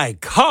hit by a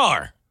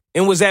car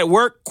and was at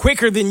work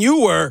quicker than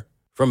you were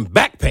from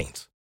back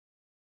pains.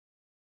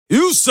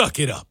 You suck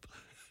it up.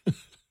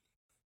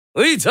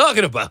 What are you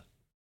talking about?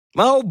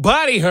 My whole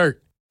body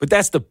hurt. But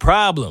that's the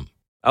problem.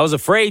 I was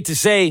afraid to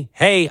say,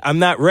 hey, I'm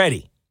not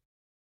ready.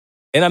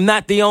 And I'm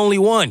not the only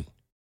one.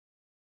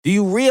 Do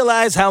you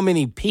realize how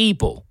many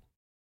people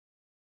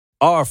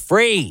are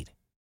afraid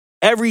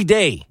every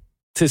day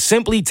to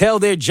simply tell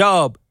their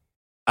job,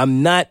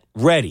 I'm not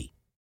ready.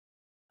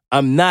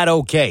 I'm not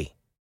okay.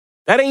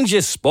 That ain't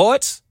just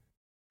sports.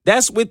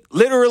 That's with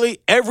literally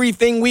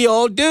everything we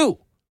all do.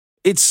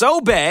 It's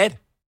so bad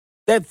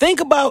that think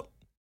about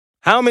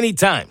how many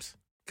times,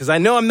 because I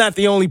know I'm not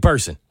the only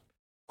person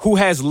who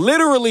has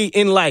literally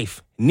in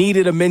life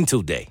needed a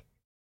mental day.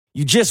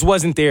 You just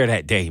wasn't there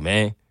that day,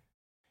 man.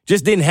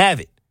 Just didn't have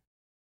it.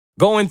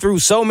 Going through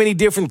so many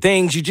different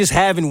things, you just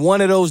having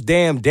one of those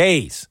damn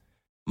days.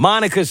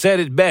 Monica said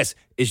it best.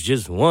 It's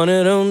just one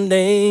of them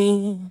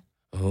days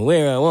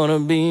where I want to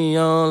be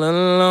all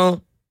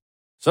alone.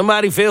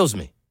 Somebody feels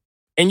me.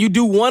 And you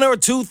do one or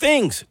two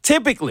things,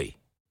 typically,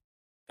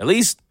 at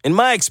least in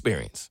my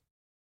experience.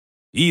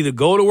 You either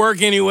go to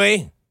work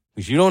anyway,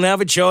 because you don't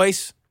have a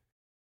choice.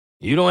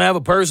 You don't have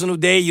a personal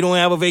day. You don't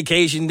have a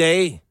vacation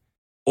day.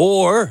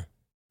 Or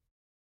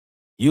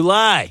you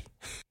lie.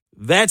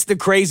 That's the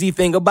crazy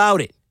thing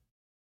about it.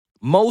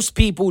 Most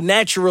people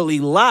naturally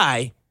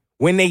lie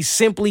when they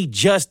simply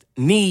just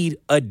need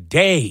a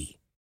day.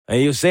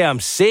 And you'll say, I'm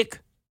sick.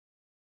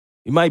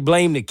 You might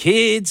blame the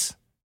kids.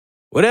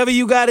 Whatever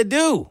you got to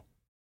do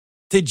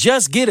to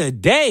just get a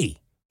day.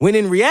 When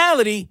in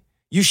reality,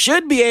 you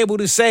should be able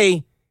to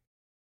say,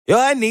 yo,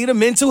 I need a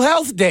mental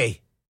health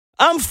day.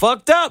 I'm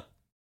fucked up.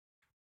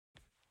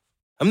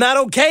 I'm not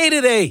okay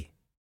today.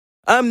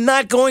 I'm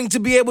not going to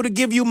be able to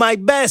give you my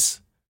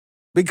best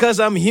because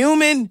I'm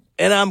human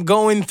and I'm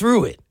going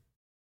through it.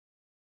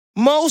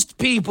 Most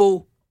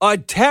people are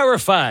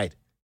terrified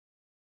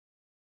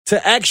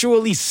to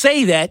actually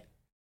say that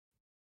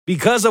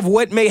because of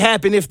what may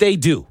happen if they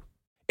do.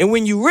 And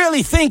when you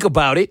really think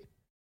about it,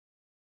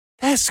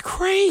 that's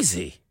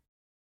crazy.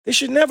 There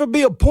should never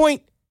be a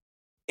point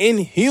in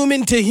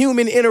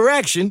human-to-human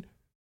interaction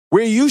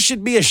where you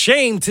should be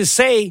ashamed to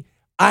say,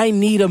 I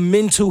need a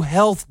mental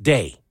health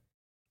day.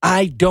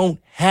 I don't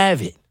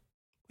have it.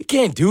 We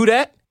can't do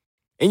that.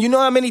 And you know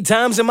how many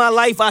times in my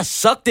life I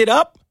sucked it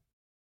up?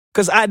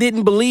 Because I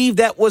didn't believe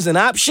that was an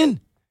option.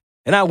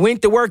 And I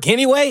went to work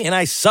anyway, and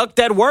I sucked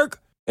at work.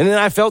 And then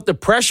I felt the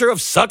pressure of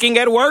sucking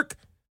at work,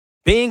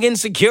 being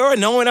insecure,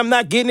 knowing I'm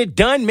not getting it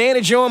done,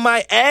 manager on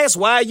my ass.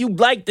 Why are you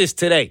like this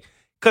today?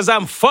 Because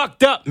I'm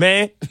fucked up,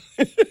 man.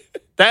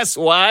 That's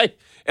why.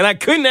 And I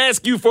couldn't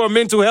ask you for a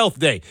mental health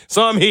day,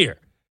 so I'm here.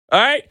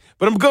 All right?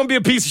 But I'm going to be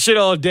a piece of shit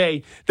all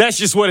day. That's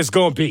just what it's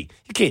going to be.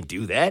 You can't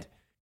do that.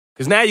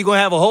 Because now you're going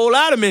to have a whole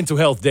lot of mental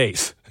health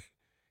days.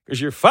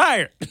 Because you're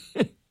fired.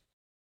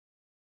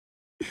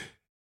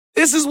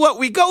 This is what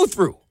we go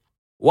through.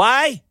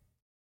 Why?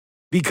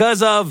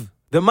 Because of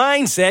the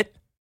mindset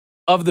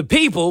of the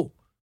people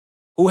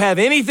who have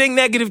anything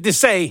negative to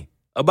say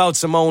about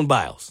Simone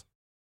Biles.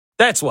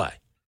 That's why.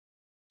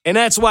 And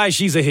that's why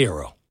she's a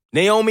hero.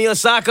 Naomi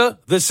Osaka,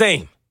 the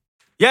same.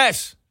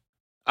 Yes,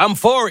 I'm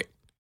for it.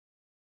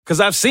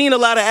 Because I've seen a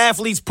lot of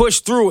athletes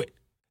push through it.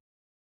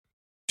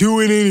 Do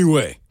it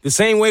anyway. The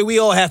same way we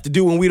all have to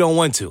do when we don't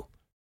want to.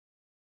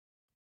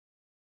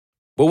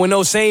 But when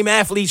those same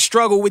athletes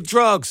struggle with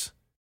drugs,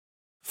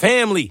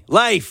 family,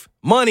 life,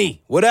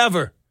 money,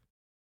 whatever,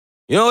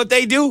 you know what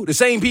they do? The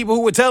same people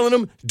who were telling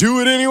them, do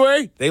it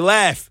anyway, they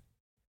laugh.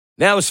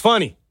 Now it's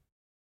funny.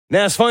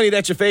 Now it's funny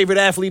that your favorite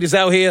athlete is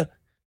out here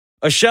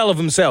a shell of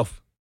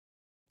himself.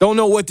 Don't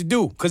know what to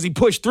do because he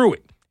pushed through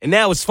it. And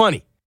now it's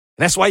funny.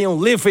 And that's why you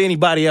don't live for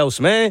anybody else,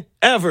 man.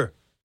 Ever.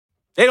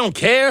 They don't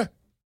care.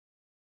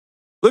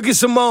 Look at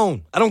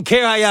Simone. I don't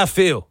care how y'all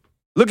feel.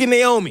 Look at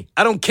Naomi.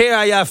 I don't care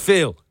how y'all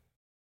feel.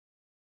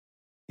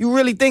 You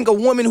really think a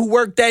woman who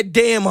worked that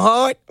damn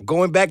hard,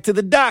 going back to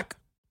the doc,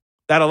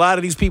 that a lot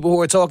of these people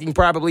who are talking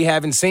probably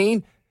haven't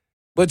seen,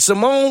 but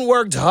Simone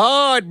worked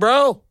hard,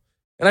 bro.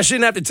 And I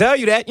shouldn't have to tell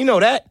you that. You know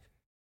that.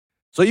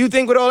 So you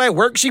think with all that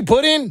work she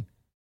put in,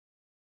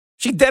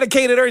 she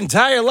dedicated her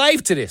entire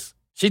life to this.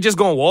 She just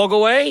gonna walk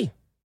away?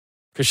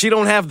 Because she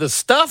don't have the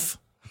stuff?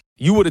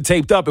 You would have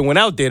taped up and went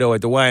out there, though,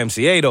 at the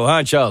YMCA, though,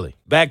 huh, Charlie?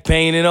 Back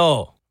pain and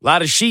all. A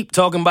lot of sheep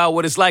talking about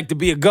what it's like to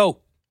be a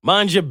goat.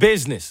 Mind your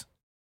business.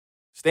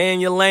 Stay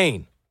in your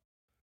lane.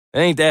 It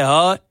ain't that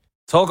hard.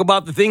 Talk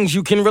about the things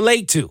you can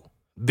relate to.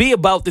 Be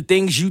about the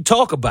things you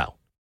talk about.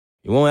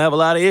 You won't have a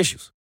lot of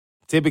issues.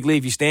 Typically,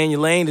 if you stay in your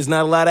lane, there's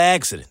not a lot of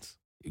accidents.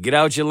 You get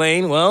out your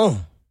lane,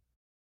 well,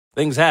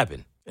 things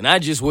happen. And I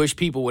just wish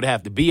people would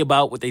have to be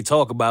about what they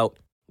talk about.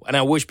 And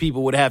I wish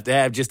people would have to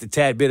have just a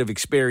tad bit of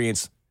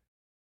experience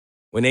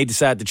when they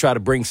decide to try to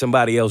bring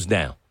somebody else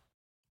down.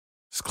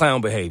 It's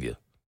clown behavior.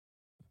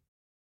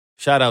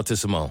 Shout out to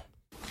Simone.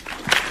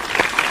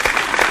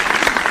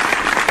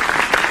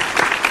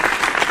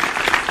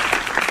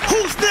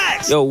 Who's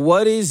next? Yo,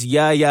 what is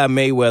Yaya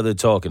Mayweather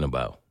talking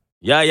about?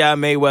 Yaya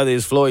Mayweather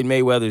is Floyd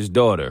Mayweather's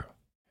daughter,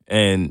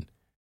 and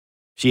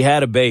she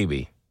had a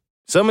baby.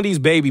 Some of these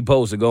baby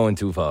posts are going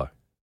too far.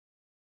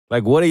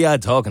 Like, what are y'all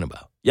talking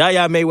about?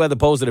 Yaya Mayweather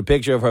posted a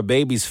picture of her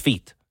baby's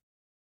feet.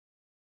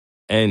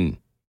 And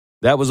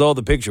that was all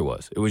the picture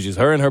was. It was just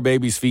her and her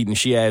baby's feet, and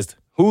she asked,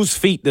 whose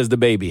feet does the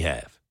baby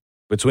have?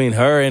 Between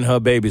her and her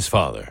baby's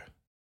father.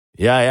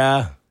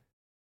 Yaya,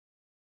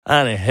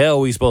 how the hell are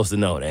we supposed to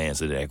know the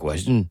answer to that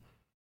question?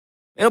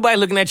 Ain't nobody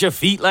looking at your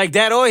feet like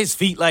that or his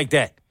feet like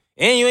that.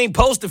 And you ain't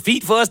post the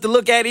feet for us to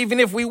look at even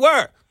if we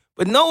were.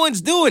 But no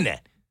one's doing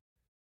that.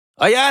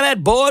 Are y'all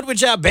that bored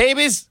with y'all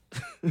babies?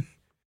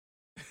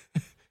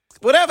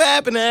 Whatever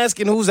happened to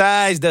asking whose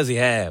eyes does he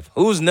have?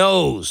 Whose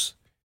nose?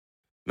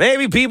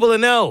 Maybe people will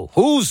know.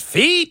 Whose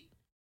feet?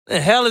 The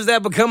hell has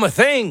that become a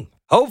thing?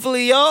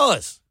 Hopefully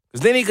yours.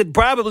 Because then he could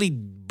probably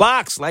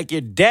box like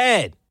your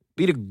dad.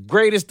 Be the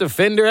greatest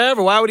defender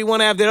ever. Why would he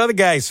want to have that other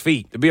guy's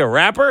feet? To be a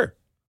rapper?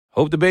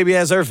 Hope the baby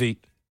has her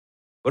feet.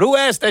 But who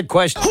asked that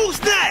question?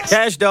 Who's next?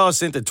 Cash Doll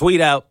sent a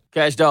tweet out.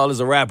 Cash Doll is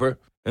a rapper.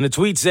 And the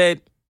tweet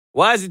said,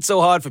 why is it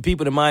so hard for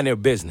people to mind their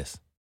business?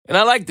 And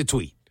I like the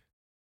tweet.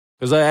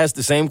 Because I asked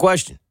the same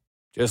question.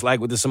 Just like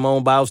with the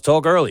Simone Biles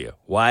talk earlier.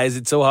 Why is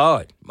it so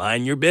hard?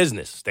 Mind your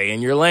business. Stay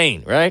in your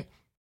lane, right?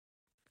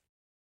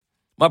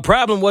 My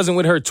problem wasn't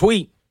with her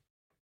tweet.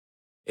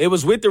 It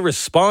was with the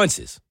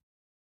responses.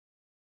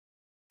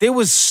 There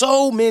was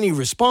so many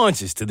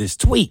responses to this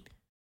tweet.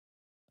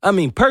 I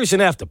mean, person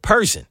after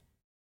person.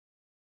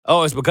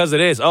 Oh, it's because of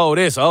this. Oh,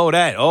 this. Oh,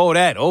 that. Oh,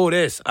 that. Oh,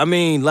 this. I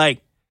mean,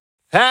 like,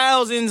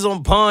 thousands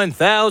upon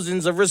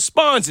thousands of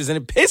responses. And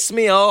it pissed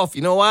me off.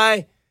 You know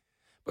why?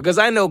 Because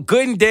I know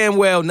good and damn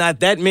well not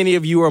that many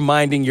of you are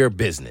minding your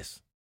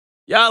business.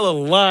 Y'all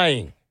are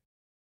lying.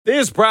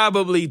 There's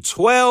probably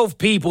 12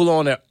 people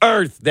on the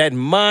earth that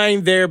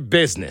mind their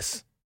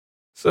business.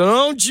 So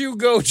don't you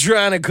go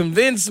trying to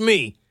convince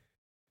me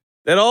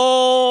that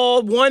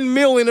all 1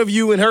 million of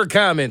you in her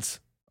comments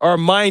are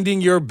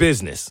minding your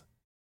business.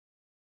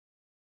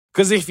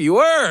 Because if you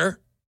were,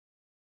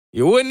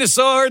 you wouldn't have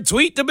saw her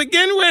tweet to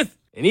begin with.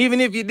 And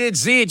even if you did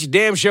see it, you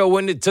damn sure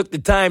wouldn't have took the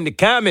time to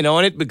comment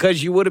on it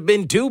because you would have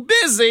been too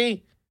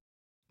busy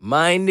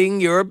minding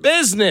your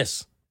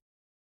business.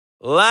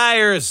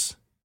 Liars.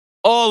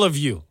 All of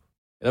you.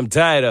 And I'm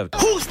tired of it.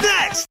 Who's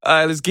next? All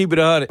right, let's keep it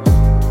 100.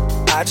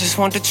 I I just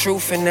want the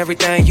truth in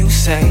everything you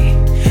say.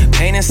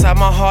 Pain inside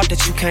my heart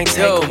that you can't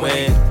take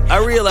away. Man, I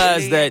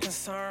realized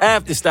that I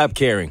have to stop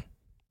caring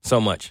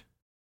so much.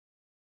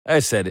 I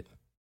said it.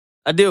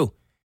 I do.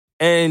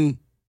 And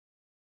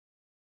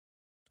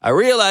I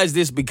realized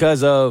this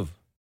because of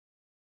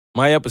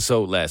my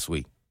episode last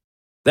week.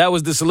 That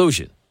was the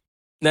solution.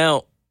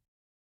 Now,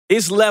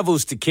 it's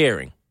levels to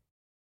caring,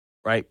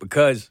 right?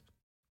 Because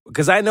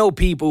I know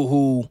people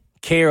who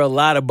care a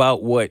lot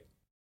about what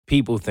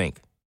people think,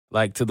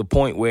 like to the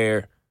point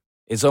where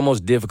it's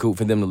almost difficult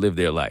for them to live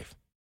their life.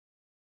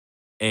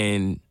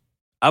 And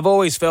I've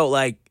always felt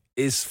like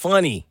it's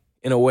funny,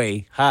 in a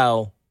way,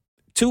 how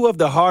two of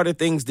the harder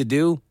things to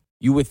do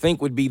you would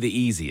think would be the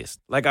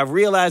easiest. Like, I've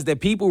realized that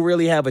people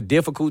really have a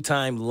difficult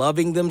time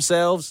loving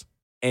themselves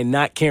and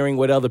not caring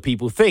what other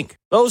people think.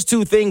 Those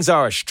two things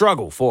are a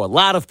struggle for a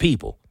lot of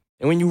people.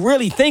 And when you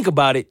really think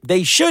about it,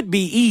 they should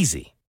be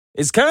easy.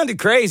 It's kind of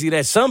crazy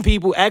that some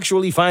people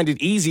actually find it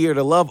easier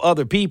to love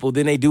other people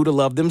than they do to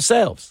love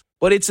themselves.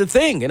 But it's a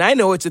thing, and I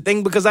know it's a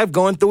thing because I've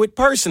gone through it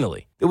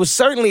personally. There was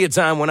certainly a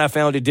time when I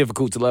found it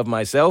difficult to love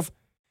myself,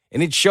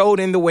 and it showed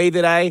in the way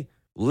that I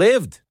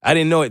lived. I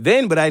didn't know it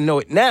then, but I know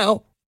it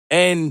now.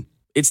 And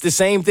it's the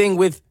same thing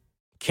with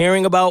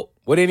caring about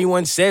what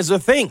anyone says or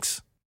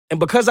thinks. And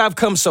because I've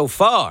come so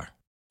far,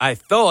 I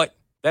thought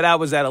that I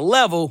was at a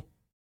level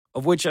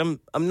of which I'm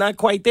not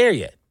quite there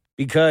yet.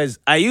 Because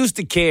I used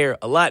to care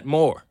a lot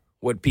more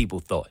what people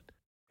thought.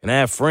 And I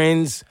have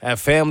friends, I have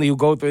family who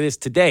go through this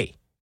today,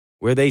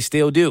 where they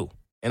still do.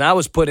 And I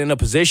was put in a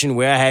position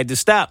where I had to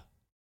stop.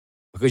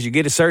 Because you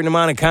get a certain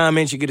amount of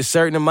comments, you get a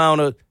certain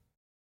amount of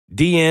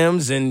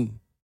DMs, and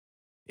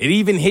it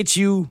even hits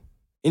you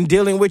in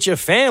dealing with your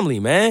family,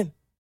 man.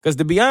 Because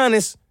to be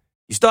honest,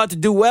 you start to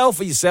do well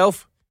for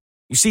yourself,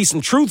 you see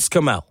some truths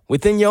come out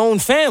within your own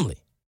family.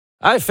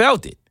 I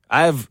felt it.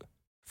 I've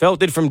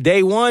felt it from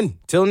day one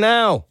till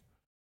now.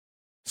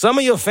 Some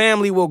of your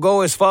family will go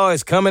as far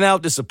as coming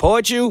out to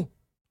support you,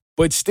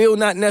 but still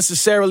not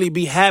necessarily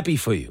be happy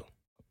for you.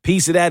 A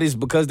piece of that is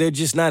because they're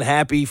just not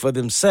happy for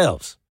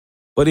themselves.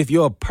 But if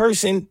you're a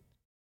person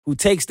who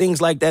takes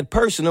things like that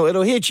personal,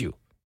 it'll hit you.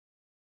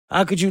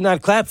 How could you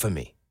not clap for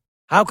me?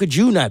 How could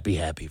you not be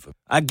happy for me?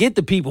 I get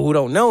the people who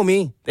don't know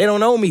me. They don't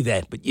know me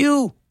that. But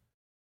you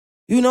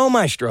know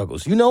my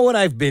struggles. You know what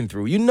I've been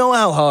through. You know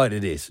how hard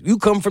it is. You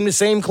come from the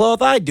same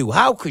cloth I do.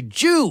 How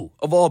could you,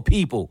 of all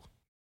people,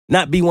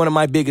 not be one of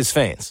my biggest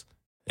fans?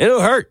 It'll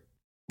hurt,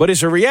 but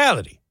it's a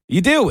reality. You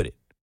deal with it.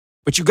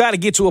 But you got to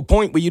get to a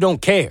point where you don't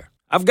care.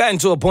 I've gotten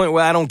to a point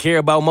where I don't care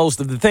about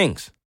most of the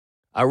things.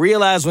 I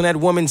realized when that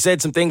woman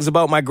said some things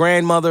about my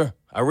grandmother.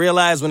 I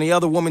realized when the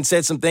other woman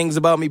said some things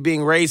about me being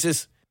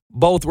racist.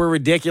 Both were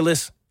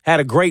ridiculous. Had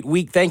a great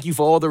week. Thank you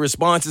for all the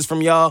responses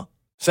from y'all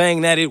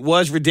saying that it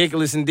was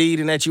ridiculous indeed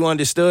and that you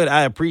understood.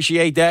 I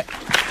appreciate that.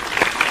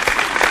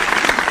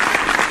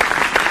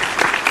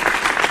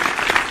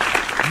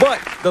 But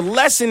the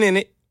lesson in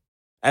it,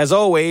 as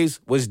always,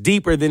 was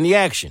deeper than the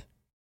action.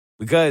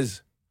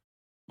 Because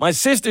my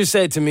sister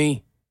said to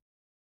me,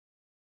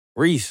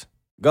 Reese,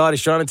 God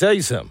is trying to tell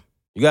you something.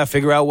 You got to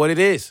figure out what it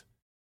is.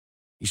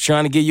 He's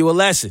trying to give you a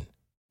lesson.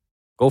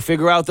 Go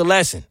figure out the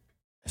lesson.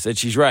 I said,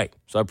 she's right.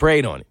 So I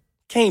prayed on it.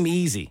 Came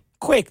easy,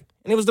 quick.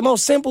 And it was the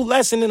most simple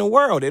lesson in the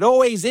world. It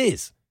always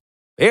is.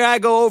 Here I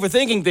go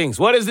overthinking things.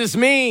 What does this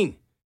mean?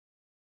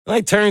 And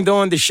I turned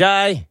on The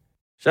Chi.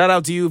 Shout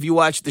out to you if you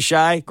watched The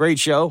Chi. Great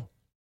show.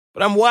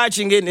 But I'm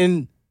watching it,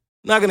 and I'm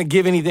not going to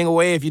give anything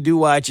away if you do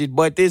watch it,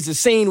 but there's a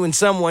scene when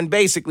someone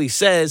basically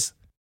says,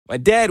 my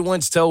dad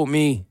once told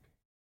me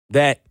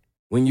that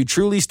when you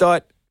truly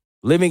start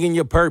living in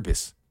your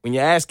purpose, when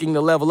you're asking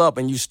to level up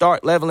and you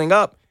start leveling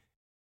up,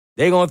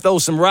 they're going to throw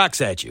some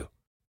rocks at you.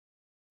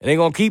 And they're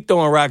going to keep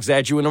throwing rocks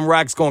at you, and them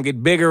rocks going to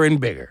get bigger and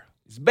bigger.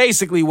 It's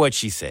basically what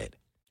she said.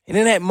 And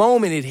in that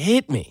moment, it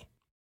hit me.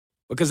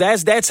 Because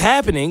as that's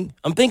happening,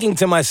 I'm thinking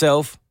to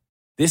myself,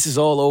 this is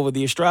all over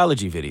the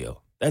astrology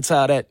video. That's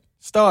how that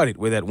started,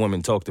 where that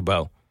woman talked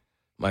about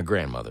my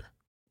grandmother.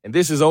 And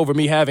this is over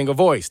me having a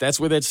voice. That's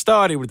where that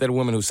started, with that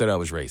woman who said I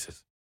was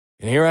racist.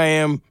 And here I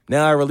am.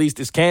 Now I released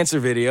this cancer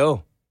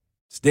video.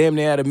 It's damn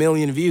near at 1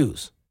 million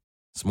views.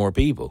 It's more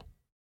people.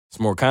 It's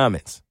more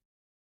comments.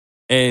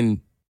 And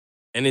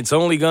it's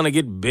only going to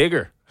get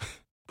bigger.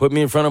 Put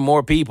me in front of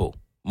more people,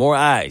 more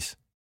eyes,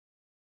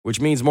 which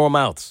means more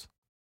mouths,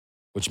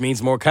 which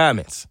means more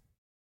comments.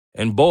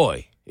 And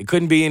boy, it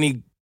couldn't be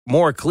any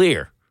more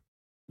clear.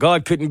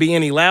 God couldn't be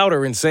any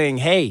louder in saying,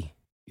 hey,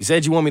 you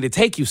said you want me to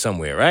take you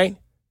somewhere, right?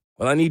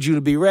 Well, I need you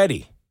to be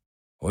ready,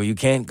 or you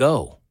can't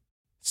go.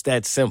 It's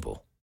that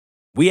simple.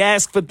 We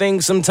ask for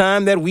things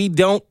sometimes that we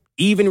don't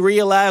even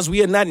realize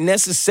we are not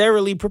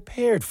necessarily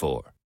prepared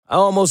for. I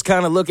almost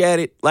kind of look at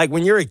it like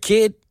when you're a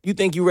kid, you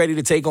think you're ready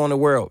to take on the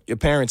world. Your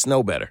parents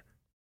know better.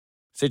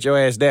 Sit your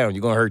ass down.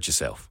 You're going to hurt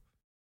yourself.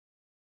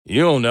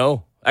 You don't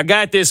know. I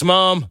got this,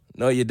 Mom.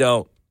 No, you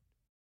don't.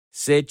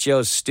 Sit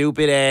your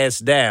stupid ass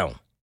down.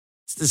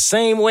 It's the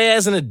same way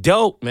as an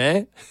adult,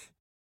 man.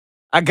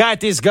 I got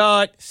this,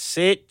 God.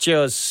 Sit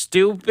your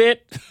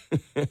stupid.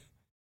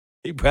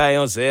 He probably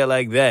don't say it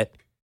like that.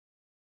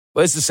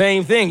 But it's the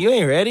same thing. You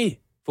ain't ready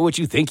for what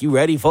you think you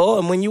ready for.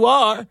 And when you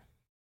are,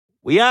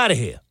 we out of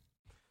here.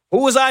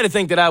 Who was I to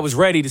think that I was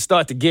ready to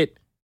start to get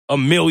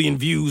 1 million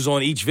views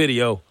on each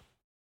video?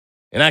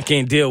 And I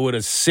can't deal with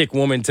a sick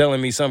woman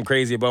telling me something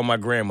crazy about my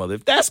grandmother.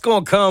 If that's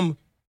going to come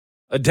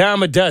a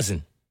dime a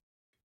dozen,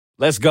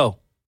 let's go.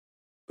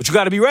 But you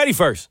got to be ready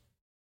first.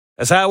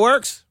 That's how it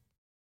works.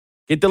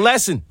 Get the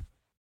lesson.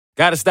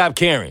 Got to stop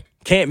caring.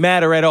 Can't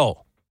matter at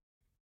all.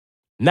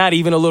 Not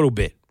even a little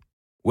bit.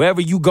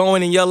 Wherever you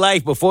going in your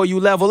life before you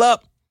level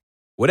up,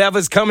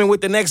 whatever's coming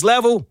with the next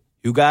level,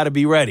 you got to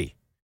be ready.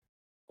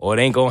 Or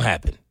it ain't going to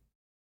happen.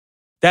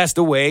 That's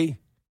the way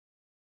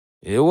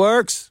it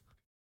works.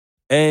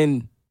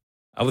 And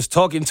I was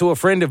talking to a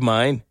friend of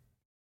mine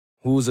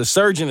who's a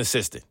surgeon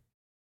assistant.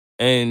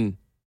 And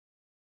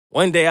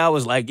one day I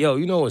was like, yo,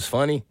 you know what's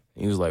funny?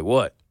 He was like,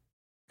 what?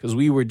 Because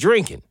we were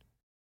drinking.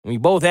 And we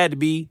both had to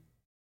be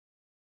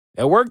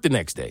at work the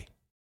next day.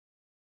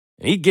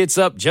 And he gets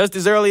up just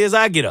as early as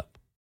I get up.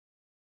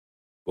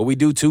 But we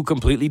do two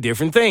completely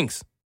different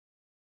things.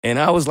 And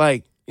I was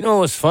like, you know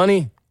what's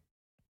funny?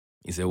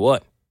 He said,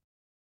 what?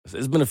 I said,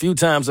 there's been a few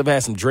times I've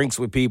had some drinks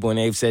with people and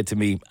they've said to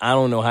me, I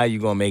don't know how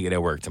you're going to make it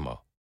at work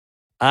tomorrow.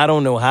 I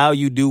don't know how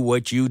you do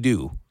what you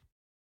do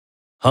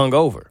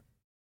hungover.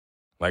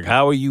 Like,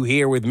 how are you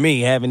here with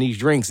me having these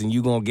drinks and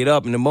you going to get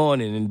up in the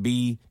morning and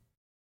be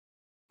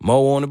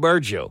Mo on the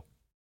Bird Show?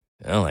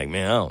 And I'm like,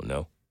 man, I don't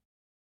know.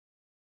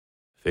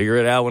 Figure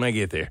it out when I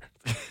get there.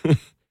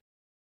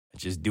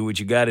 Just do what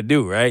you got to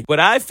do, right? But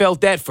I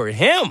felt that for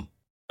him.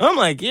 I'm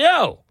like,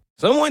 yo,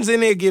 someone's in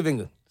there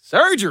giving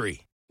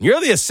surgery. You're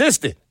the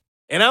assistant.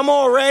 And I'm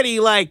already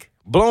like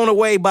blown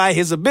away by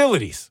his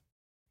abilities.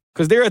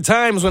 Because there are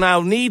times when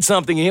I'll need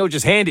something and he'll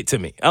just hand it to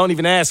me. I don't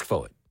even ask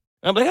for it.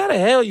 I'm like, how the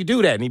hell you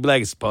do that? And he'd be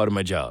like, it's part of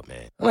my job,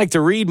 man. I like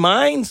to read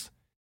minds.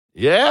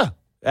 Yeah,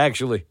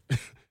 actually.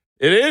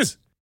 It is.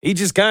 He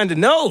just kind of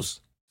knows.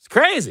 It's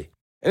crazy.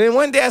 And then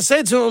one day I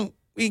said to him,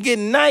 we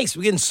getting nice,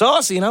 we getting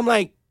saucy. And I'm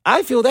like,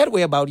 I feel that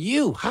way about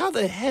you. How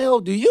the hell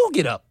do you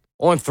get up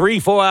on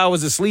 3-4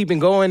 hours of sleep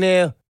and go in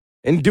there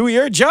and do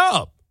your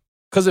job?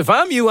 Because if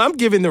I'm you, I'm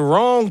giving the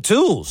wrong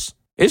tools.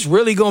 It's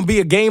really going to be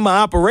a game of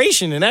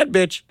operation in that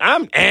bitch.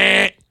 I'm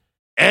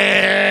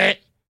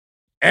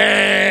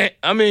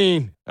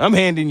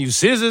handing you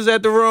scissors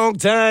at the wrong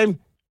time.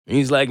 And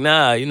he's like,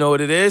 nah, you know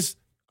what it is?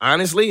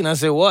 Honestly. And I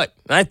said, what?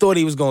 And I thought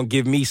he was going to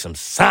give me some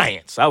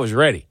science. I was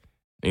ready.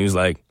 And he was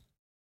like,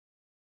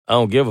 I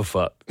don't give a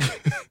fuck.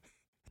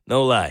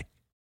 No lie.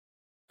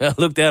 I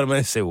looked at him and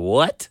I said,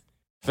 what?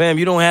 Fam,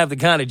 you don't have the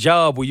kind of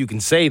job where you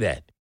can say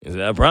that. He said,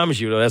 I promise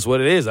you, though, that's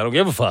what it is. I don't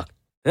give a fuck.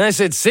 And I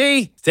said,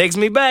 see, it takes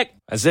me back.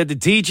 I said, the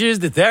teachers,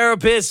 the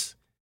therapists,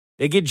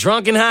 they get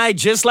drunk and high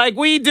just like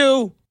we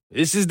do.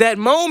 This is that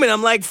moment.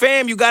 I'm like,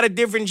 fam, you got a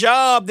different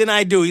job than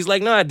I do. He's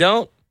like, no, I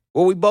don't.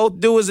 What we both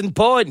do is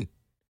important.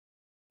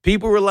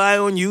 People rely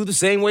on you the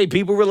same way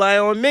people rely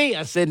on me.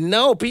 I said,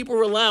 no, people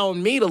rely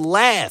on me to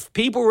laugh.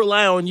 People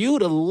rely on you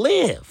to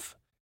live.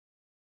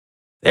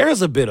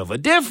 There's a bit of a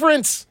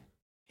difference.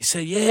 He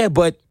said, yeah,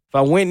 but if I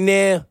went in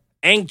there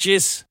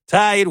anxious,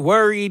 tired,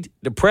 worried,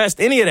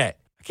 depressed, any of that,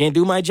 I can't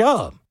do my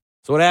job.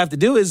 So what I have to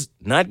do is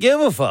not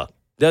give a fuck.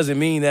 Doesn't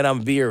mean that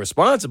I'm being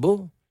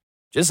irresponsible.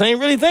 Just ain't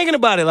really thinking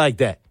about it like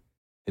that.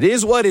 It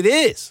is what it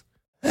is.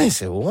 I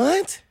said,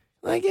 what?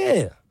 Like,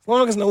 yeah, as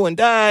long as no one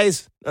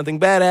dies, nothing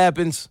bad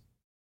happens,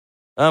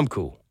 I'm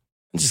cool.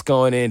 I'm just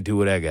going in and do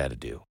what I got to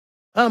do.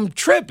 I'm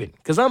tripping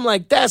because I'm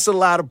like, that's a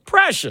lot of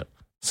pressure.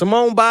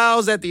 Simone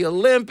Biles at the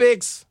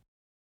Olympics,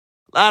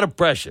 a lot of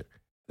pressure.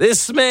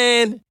 This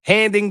man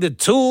handing the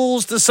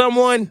tools to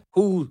someone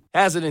who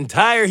has an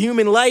entire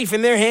human life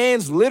in their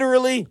hands,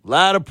 literally, a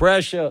lot of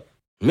pressure.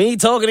 Me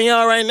talking to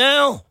y'all right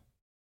now,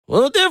 a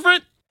little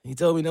different. He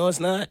told me, no, it's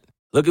not.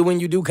 Look at when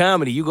you do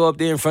comedy. You go up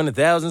there in front of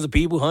thousands of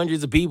people,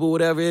 hundreds of people,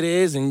 whatever it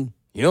is, and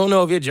you don't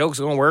know if your joke's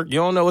going to work. You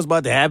don't know what's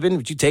about to happen,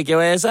 but you take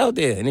your ass out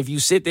there. And if you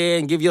sit there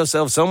and give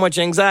yourself so much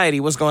anxiety,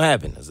 what's going to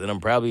happen? I said, I'm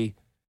probably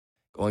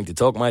going to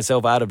talk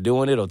myself out of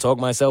doing it or talk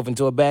myself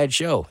into a bad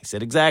show. He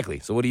said, exactly.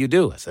 So what do you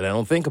do? I said, I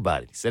don't think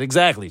about it. He said,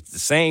 exactly. It's the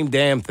same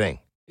damn thing.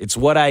 It's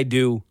what I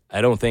do. I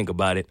don't think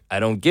about it. I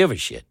don't give a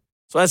shit.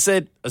 So I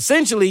said,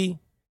 essentially,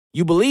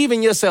 you believe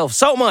in yourself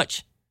so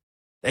much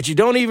that you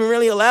don't even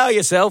really allow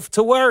yourself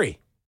to worry.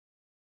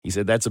 He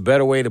said, that's a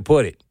better way to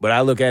put it. But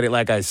I look at it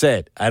like I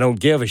said, I don't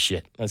give a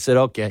shit. I said,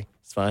 okay,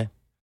 it's fine.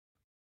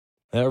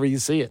 However you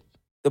see it.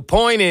 The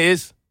point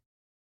is,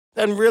 it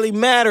doesn't really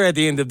matter at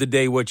the end of the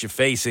day what you're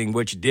facing,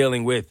 what you're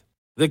dealing with.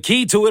 The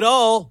key to it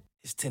all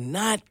is to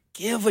not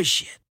give a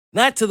shit.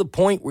 Not to the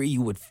point where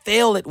you would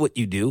fail at what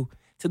you do,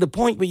 to the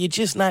point where you're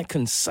just not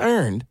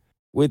concerned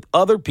with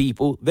other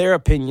people, their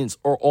opinions,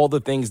 or all the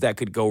things that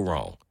could go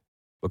wrong.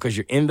 Because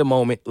you're in the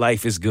moment,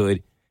 life is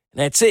good,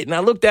 and that's it. And I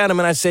looked at him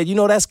and I said, you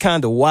know, that's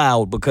kind of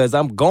wild because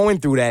I'm going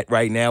through that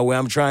right now where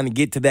I'm trying to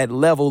get to that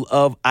level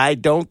of I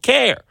don't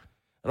care.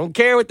 I don't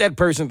care what that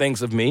person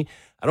thinks of me.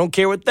 I don't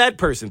care what that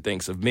person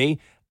thinks of me.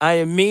 I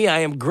am me. I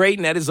am great,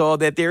 and that is all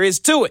that there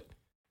is to it.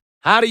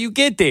 How do you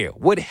get there?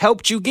 What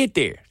helped you get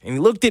there? And he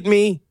looked at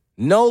me,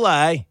 no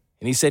lie,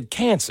 and he said,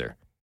 cancer.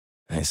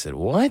 And I said,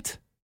 what?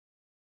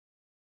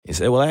 He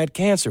said, well, I had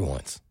cancer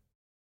once.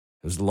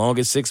 It was the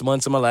longest 6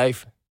 months of my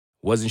life.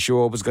 Wasn't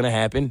sure what was going to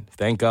happen.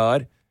 Thank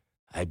God.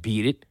 I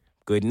beat it.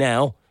 Good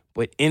now.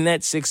 But in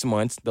that 6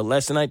 months, the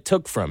lesson I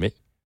took from it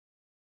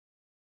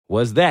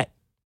was that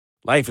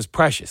life is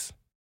precious.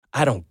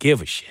 I don't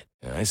give a shit.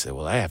 And I said,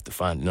 well, I have to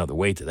find another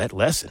way to that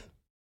lesson.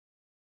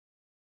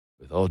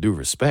 With all due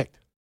respect,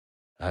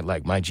 I'd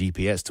like my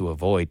GPS to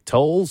avoid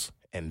tolls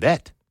and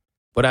that.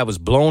 But I was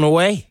blown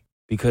away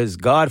because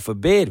God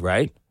forbid,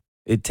 right?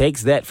 It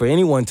takes that for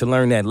anyone to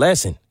learn that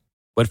lesson.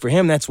 But for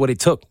him, that's what it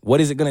took. What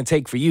is it going to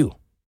take for you?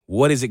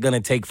 What is it going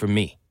to take for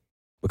me?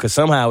 Because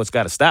somehow it's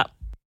got to stop.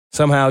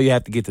 Somehow you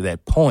have to get to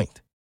that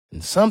point.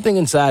 And something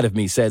inside of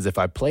me says if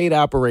I played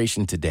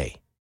Operation today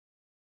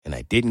and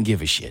I didn't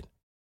give a shit,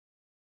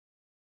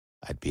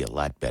 I'd be a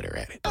lot better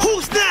at it.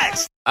 Who's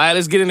next? All right,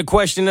 let's get into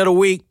question of the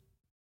week.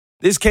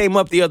 This came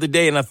up the other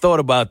day and I thought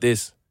about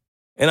this,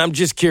 and I'm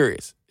just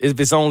curious if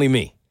it's only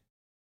me.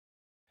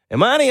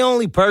 Am I the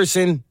only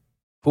person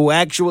who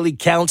actually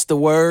counts the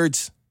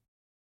words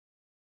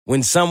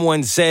when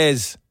someone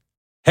says,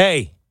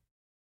 hey,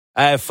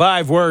 I have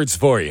 5 words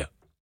for you?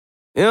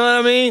 You know what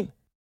I mean?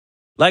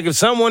 Like if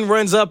someone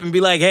runs up and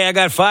be like, hey, I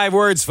got 5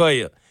 words for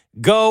you.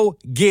 Go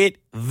get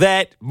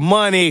that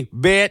money,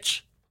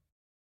 bitch.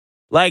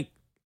 Like,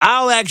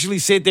 I'll actually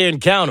sit there and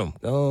count them.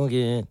 Go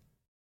get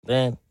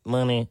that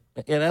money.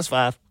 Yeah, that's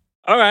 5.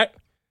 All right.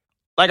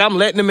 Like I'm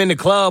letting them in the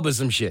club or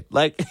some shit.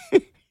 Like,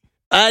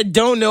 I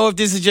don't know if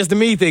this is just a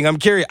me thing. I'm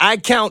curious. I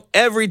count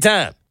every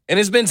time. And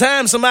it's been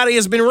times somebody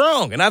has been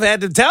wrong, and I've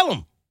had to tell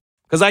them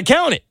because I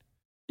count it.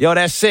 Yo,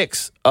 that's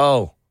 6.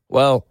 Oh,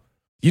 well,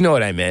 you know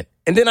what I meant.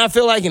 And then I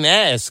feel like an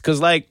ass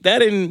because, like,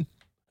 it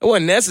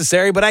wasn't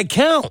necessary, but I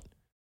count.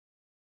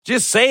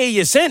 Just say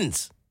your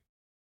sentence.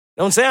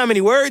 Don't say how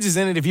many words is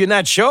in it if you're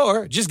not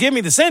sure. Just give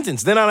me the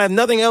sentence. Then I'll have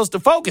nothing else to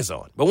focus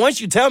on. But once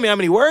you tell me how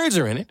many words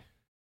are in it,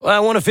 well, I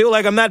want to feel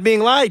like I'm not being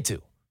lied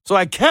to. So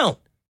I count.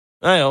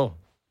 I know.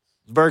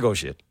 It's Virgo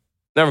shit.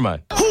 Never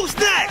mind. Who's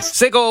next?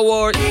 Sicko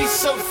Award. He's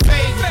so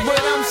fake,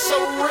 but I'm so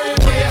real.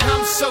 Yeah,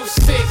 I'm so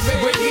sick,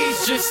 but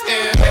he's just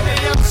ill.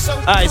 I'm so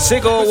All right,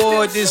 Sicko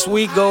Award this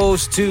week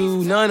goes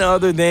to none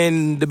other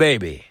than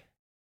DaBaby.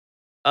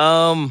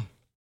 Yeah,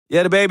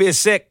 DaBaby is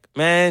sick,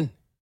 man.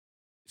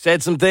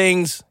 Said some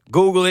things.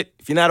 Google it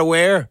if you're not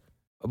aware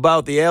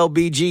about the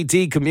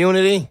LBGT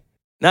community.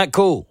 Not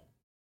cool.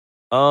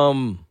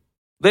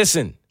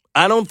 Listen,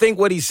 I don't think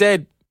what he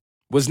said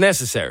was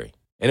necessary,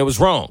 and it was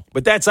wrong,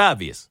 but that's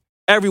obvious.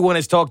 Everyone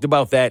has talked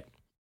about that.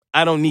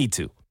 I don't need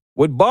to.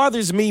 What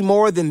bothers me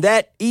more than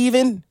that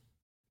even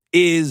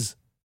is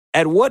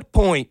at what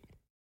point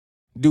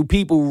do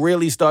people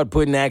really start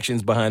putting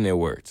actions behind their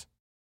words?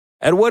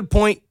 At what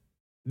point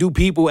do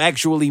people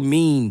actually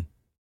mean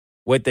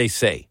what they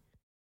say?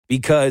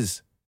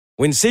 Because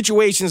when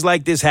situations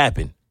like this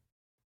happen,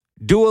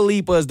 Dua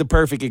Lipa is the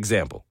perfect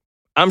example.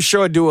 I'm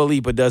sure Dua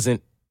Lipa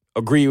doesn't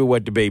agree with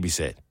what DaBaby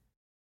said.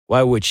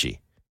 Why would she?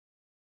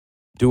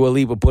 Dua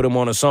Lipa put him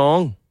on a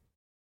song,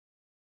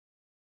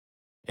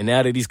 and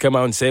now that he's come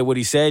out and said what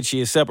he said, she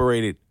has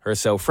separated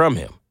herself from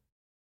him.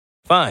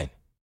 Fine.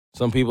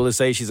 Some people will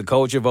say she's a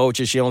culture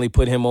vulture. She only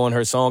put him on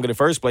her song in the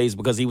first place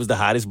because he was the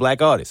hottest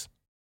black artist.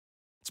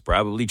 It's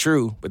probably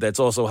true, but that's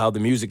also how the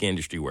music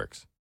industry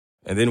works.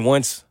 And then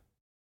once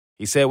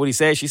he said what he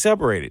said, she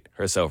separated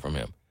herself from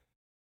him.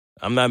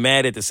 I'm not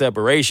mad at the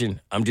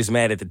separation. I'm just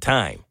mad at the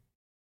time.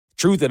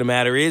 Truth of the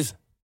matter is,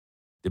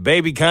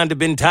 DaBaby kind of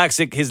been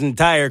toxic his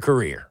entire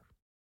career.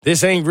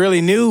 This ain't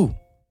really new.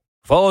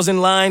 Falls in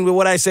line with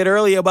what I said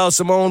earlier about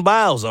Simone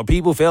Biles. Are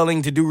people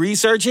failing to do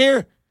research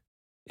here?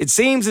 It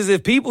seems as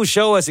if people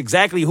show us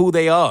exactly who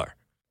they are.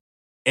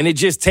 And it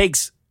just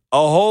takes a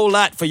whole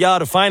lot for y'all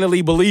to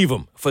finally believe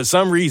them for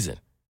some reason.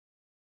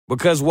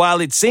 Because while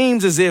it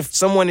seems as if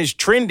someone is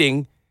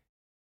trending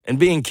and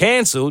being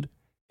canceled,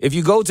 if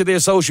you go to their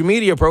social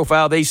media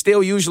profile, they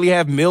still usually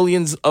have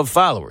millions of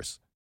followers.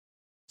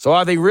 So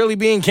are they really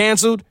being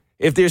canceled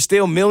if there's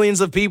still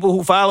millions of people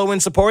who follow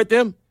and support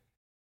them?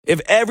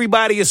 If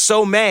everybody is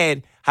so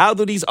mad, how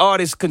do these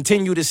artists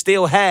continue to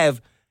still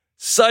have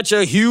such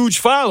a huge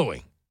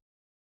following?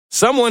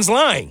 Someone's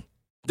lying.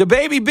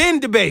 DaBaby been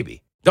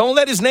DaBaby. Don't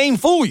let his name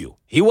fool you.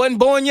 He wasn't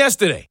born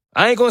yesterday.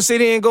 I ain't gonna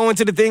sit here and go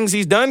into the things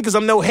he's done because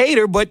I'm no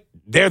hater, but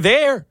they're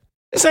there.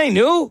 This ain't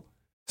new.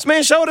 This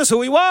man showed us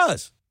who he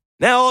was.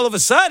 Now all of a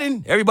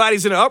sudden,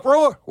 everybody's in an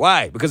uproar.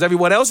 Why? Because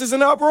everyone else is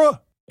in an uproar?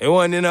 They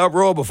weren't in an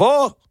uproar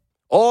before.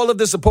 All of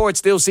the support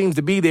still seems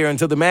to be there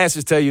until the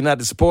masses tell you not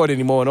to support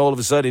anymore, and all of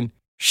a sudden,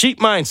 sheep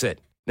mindset.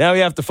 Now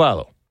you have to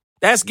follow.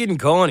 That's getting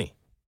corny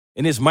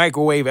in this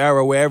microwave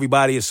era where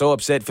everybody is so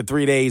upset for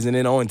 3 days and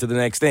then on to the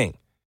next thing.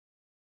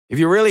 If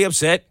you're really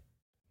upset,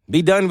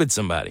 be done with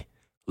somebody.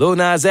 Lil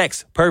Nas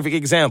X, perfect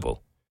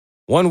example.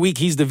 1 week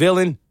he's the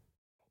villain.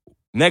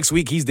 Next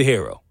week he's the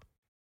hero.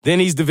 Then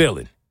he's the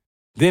villain.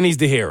 Then he's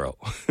the hero.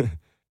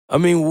 I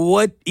mean,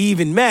 what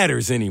even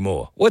matters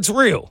anymore? What's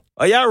real?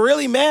 Are y'all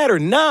really mad or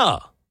nah?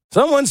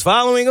 Someone's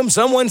following him,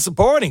 someone's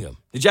supporting him.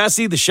 Did y'all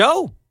see the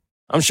show?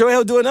 I'm sure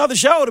he'll do another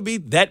show to be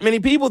that many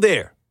people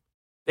there.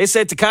 They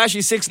said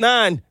Tekashi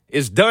 6ix9ine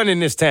is done in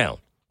this town.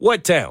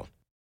 What town?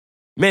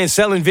 Man,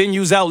 selling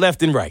venues out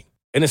left and right.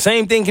 And the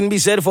same thing can be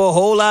said for a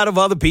whole lot of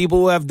other people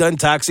who have done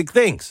toxic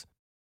things.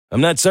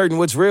 I'm not certain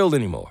what's real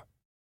anymore.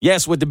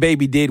 Yes, what the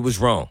baby did was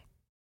wrong.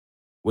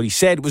 What he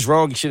said was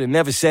wrong. He should have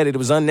never said it. It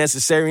was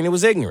unnecessary and it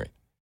was ignorant.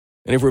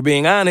 And if we're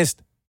being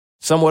honest,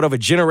 somewhat of a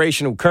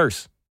generational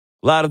curse.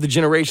 A lot of the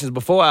generations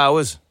before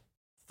ours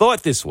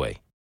thought this way.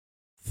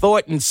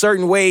 Thought in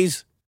certain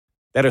ways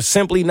that are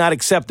simply not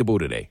acceptable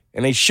today.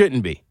 And they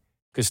shouldn't be.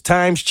 Because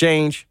times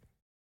change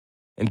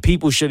and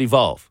people should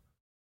evolve.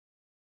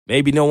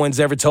 Maybe no one's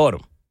ever taught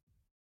him.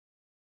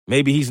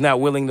 Maybe he's not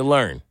willing to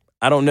learn.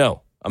 I don't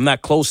know. I'm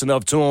not close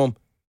enough to him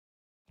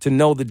to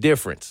know the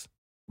difference.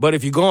 But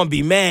if you're going to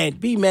be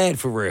mad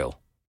for real.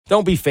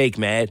 Don't be fake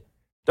mad.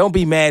 Don't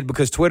be mad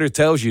because Twitter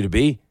tells you to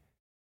be.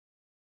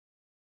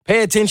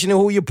 Pay attention to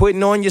who you're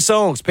putting on your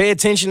songs. Pay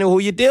attention to who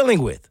you're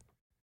dealing with.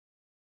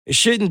 It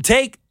shouldn't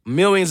take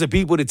millions of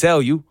people to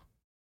tell you.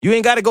 You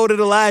ain't got to go to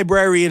the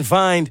library and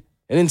find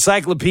an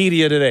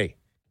encyclopedia today.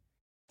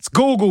 It's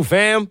Google,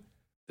 fam.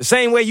 The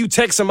same way you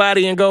text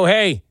somebody and go,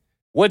 hey,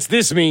 what's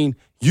this mean?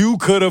 You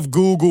could have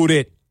Googled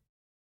it.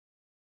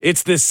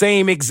 It's the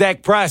same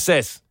exact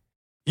process.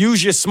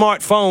 Use your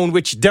smartphone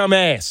with your dumb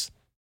ass.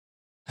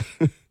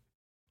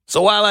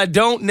 So while I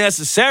don't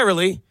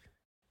necessarily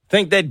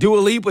think that Dua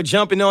Lipa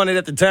jumping on it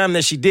at the time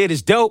that she did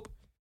is dope,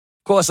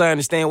 of course I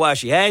understand why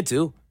she had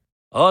to.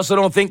 I also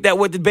don't think that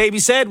what the baby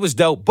said was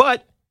dope.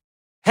 But,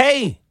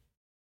 hey,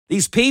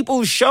 these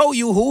people show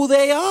you who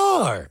they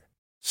are.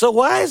 So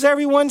why is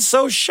everyone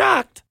so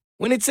shocked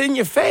when it's in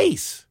your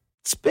face?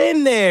 It's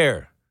been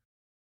there.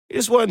 You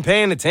just wasn't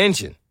paying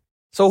attention.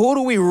 So who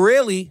do we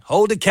really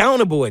hold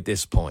accountable at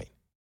this point?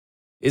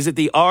 Is it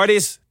the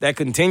artist that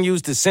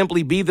continues to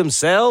simply be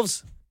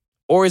themselves?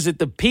 Or is it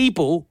the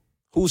people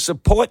who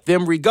support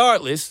them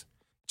regardless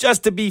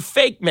just to be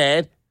fake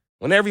mad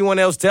when everyone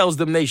else tells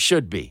them they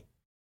should be?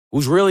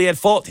 Who's really at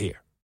fault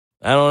here?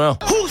 I don't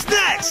know. Who's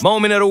next?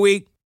 Moment of the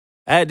week.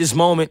 I had this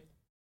moment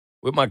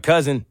with my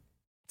cousin,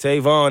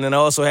 Tavon, and I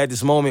also had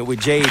this moment with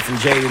Jade from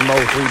Jade and Mo,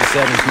 3 to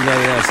 7,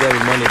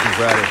 299.7, Monday through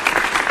Friday,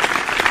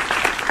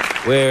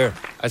 where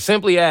I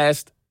simply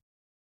asked,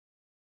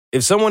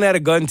 if someone had a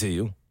gun to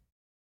you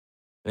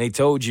and they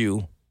told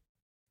you,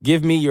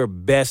 give me your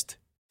best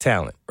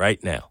talent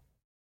right now,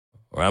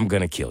 or I'm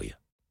going to kill you,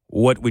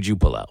 what would you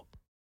pull out?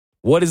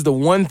 What is the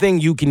one thing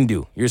you can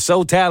do? You're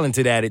so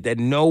talented at it that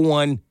no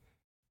one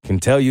can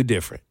tell you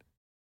different.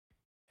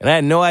 And I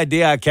had no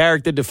idea how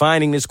character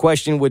defining this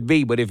question would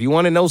be, but if you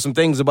want to know some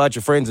things about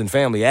your friends and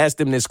family, ask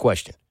them this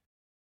question.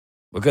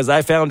 Because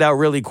I found out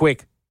really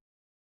quick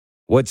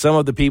what some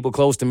of the people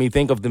close to me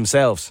think of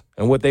themselves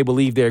and what they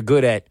believe they're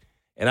good at.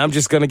 And I'm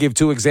just going to give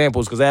 2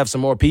 examples because I have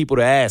some more people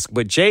to ask.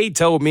 But Jade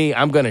told me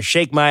I'm going to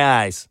shake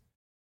my eyes.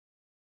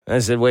 And I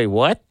said, wait,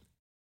 what?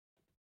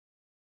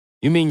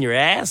 You mean your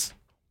ass?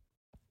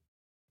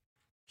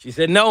 She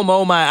said, no,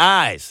 Mo, my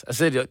eyes. I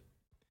said,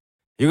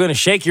 you're going to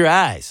shake your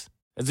eyes.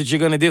 That's what you're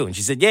going to do. And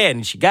she said, yeah.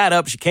 And she got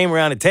up, she came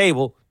around the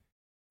table,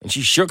 and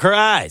she shook her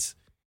eyes.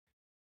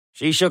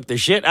 She shook the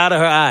shit out of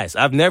her eyes.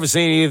 I've never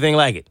seen anything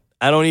like it.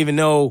 I don't even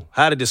know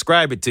how to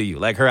describe it to you.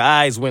 Like her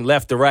eyes went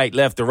left to right,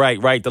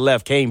 right to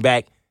left, came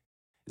back,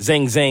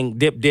 zing, zing,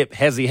 dip, dip,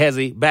 hezzy,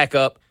 hezzy, back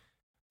up,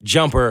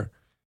 jumper,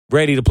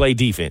 ready to play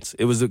defense.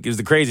 It was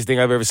the craziest thing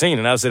I've ever seen.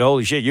 And I said,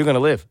 holy shit, you're going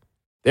to live.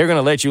 They're going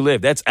to let you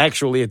live. That's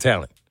actually a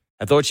talent.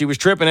 I thought she was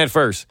tripping at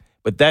first,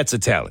 but that's a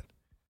talent.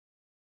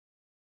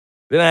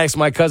 Then I asked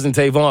my cousin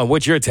Tavon,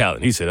 what's your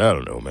talent? He said, I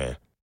don't know, man.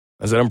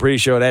 I said, I'm pretty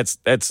sure that's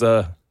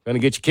going to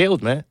get you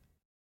killed, man.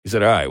 He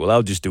said, all right, well,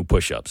 I'll just do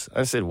push-ups.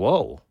 I said,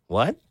 whoa,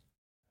 what?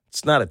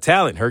 It's not a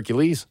talent,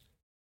 Hercules.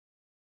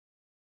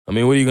 I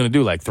mean, what are you going to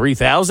do, like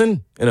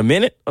 3,000 in a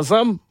minute or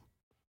something?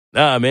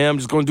 Nah, man, I'm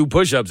just going to do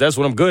push-ups. That's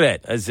what I'm good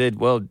at. I said,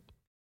 well,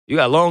 you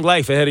got a long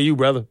life ahead of you,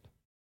 brother.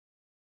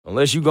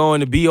 Unless you're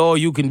going to be all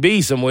you can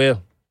be somewhere.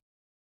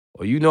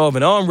 Or you know of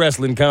an arm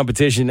wrestling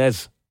competition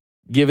that's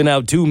giving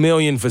out $2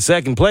 million for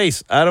second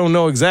place. I don't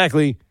know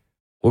exactly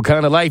what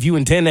kind of life you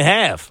intend to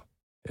have.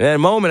 At that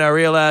moment, I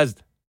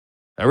realized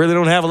I really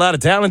don't have a lot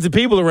of talented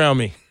people around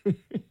me.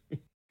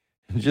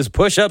 Just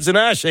push-ups and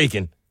eye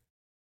shaking.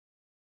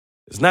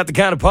 It's not the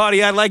kind of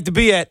party I'd like to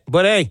be at,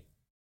 but hey,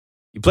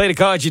 you play the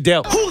cards you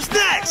dealt. Who's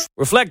next?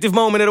 Reflective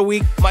moment of the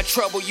week. My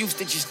trouble used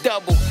to just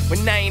double.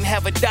 When I ain't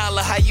have a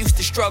dollar, I used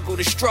to struggle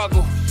to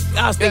struggle.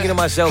 I was thinking to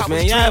myself,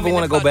 man, y'all ever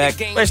want to go back,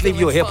 especially if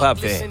you're a hip-hop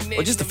fan,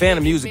 or just a fan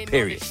of music,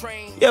 period.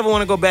 You ever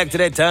want to go back to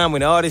that time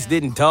when the artists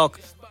didn't talk?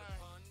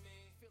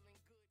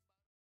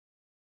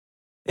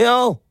 You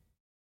know,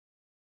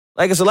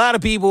 like it's a lot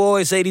of people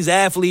always say these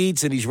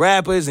athletes and these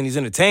rappers and these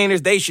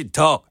entertainers, they should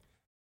talk.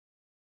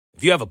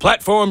 If you have a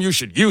platform, you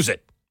should use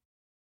it.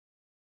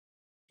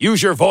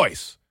 Use your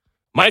voice.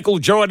 Michael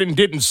Jordan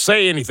didn't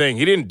say anything.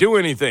 He didn't do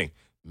anything.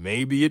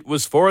 Maybe it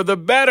was for the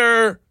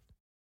better.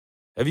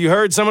 Have you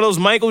heard some of those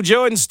Michael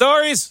Jordan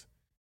stories?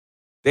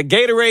 The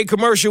Gatorade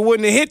commercial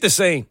wouldn't have hit the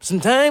same.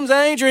 Sometimes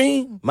I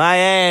dream. My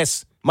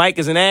ass. Mike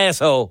is an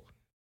asshole.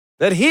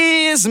 That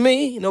he is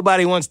me.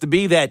 Nobody wants to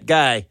be that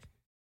guy.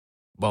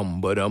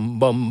 Bum, ba-dum,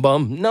 bum,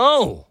 bum.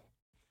 No.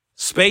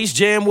 Space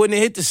Jam wouldn't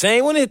have hit the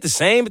same. Wouldn't have hit the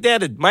same,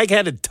 but Mike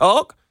had to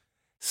talk.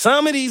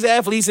 Some of these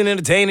athletes and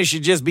entertainers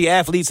should just be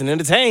athletes and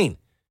entertain.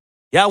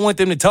 Y'all want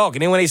them to talk,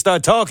 and then when they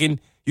start talking,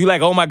 you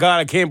like, oh my God,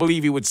 I can't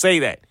believe he would say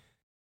that.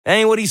 That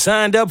ain't what he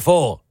signed up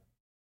for.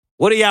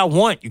 What do y'all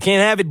want? You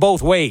can't have it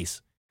both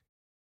ways.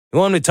 You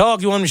want them to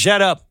talk, you want them to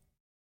shut up.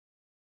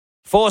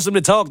 Force them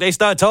to talk, they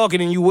start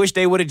talking, and you wish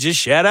they would have just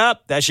shut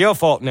up. That's your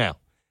fault now.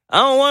 I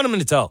don't want them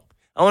to talk.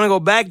 I want to go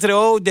back to the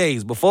old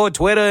days, before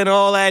Twitter and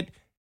all that,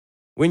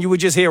 when you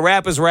would just hear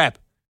rappers rap.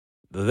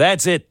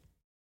 That's it.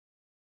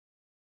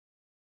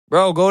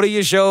 Bro, go to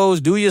your shows,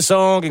 do your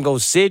song, and go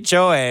sit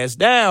your ass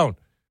down.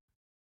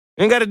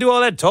 You ain't got to do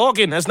all that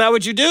talking. That's not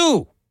what you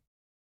do.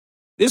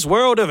 This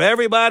world of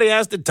everybody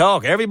has to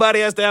talk. Everybody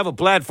has to have a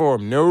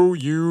platform. No,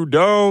 you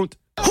don't.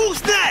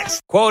 Who's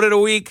next? Quote of the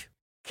week.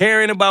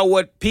 Caring about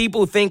what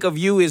people think of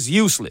you is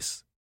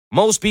useless.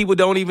 Most people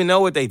don't even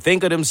know what they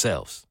think of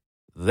themselves.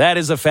 That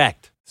is a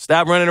fact.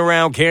 Stop running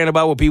around caring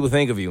about what people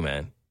think of you,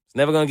 man. It's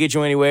never going to get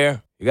you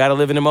anywhere. You got to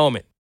live in the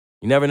moment.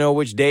 You never know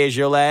which day is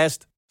your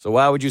last. So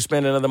why would you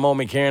spend another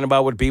moment caring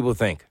about what people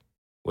think?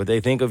 What they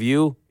think of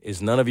you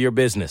is none of your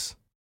business.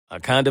 I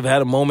kind of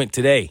had a moment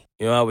today.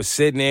 I was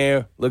sitting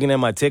there looking at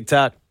my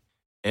TikTok,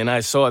 and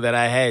I saw that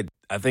I had,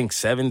 I think,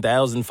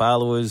 7,000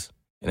 followers,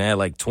 and I had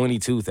like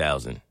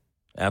 22,000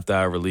 after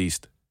I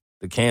released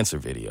the cancer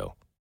video.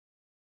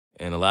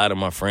 And a lot of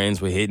my friends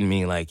were hitting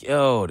me like,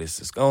 yo, this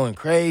is going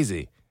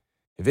crazy.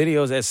 The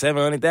video's at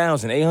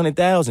 700,000,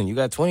 800,000. You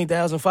got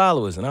 20,000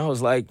 followers. And I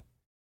was like,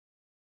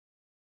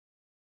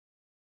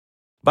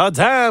 about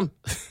time.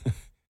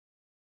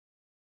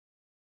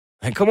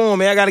 And come on,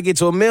 man, I got to get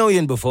to 1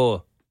 million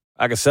before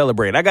I can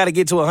celebrate. I got to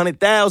get to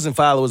 100,000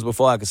 followers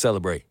before I can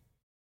celebrate,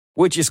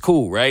 which is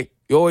cool, right?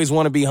 You always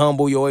want to be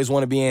humble. You always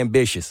want to be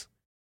ambitious.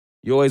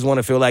 You always want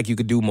to feel like you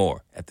could do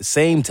more. At the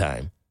same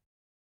time,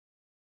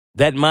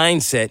 that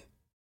mindset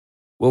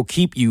will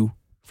keep you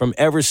from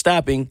ever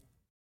stopping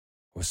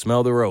or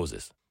smell the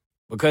roses.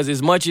 Because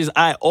as much as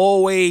I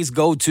always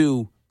go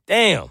to,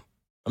 damn,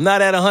 I'm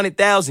not at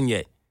 100,000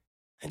 yet.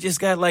 I just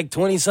got like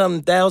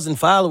 20-something thousand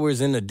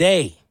followers in a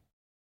day.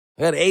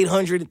 I got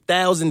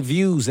 800,000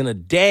 views in a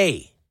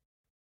day.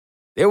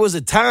 There was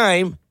a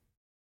time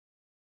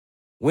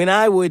when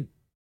I would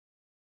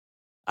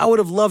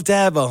have loved to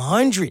have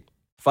 100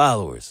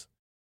 followers.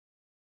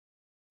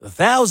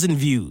 1,000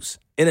 views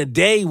in a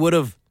day would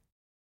have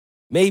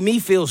made me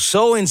feel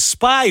so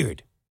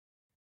inspired.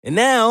 And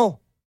now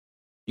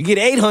you get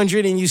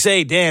 800 and you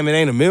say, damn, it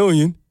ain't 1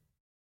 million.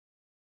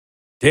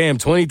 Damn,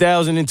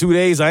 20,000 in 2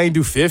 days, I ain't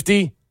do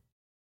 50.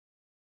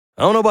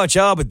 I don't know about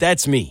y'all, but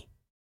that's me.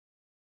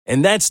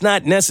 And that's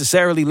not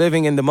necessarily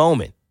living in the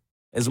moment.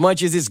 As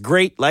much as it's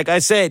great, like I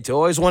said, to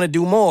always want to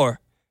do more,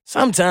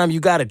 sometimes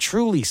you got to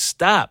truly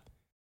stop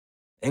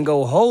and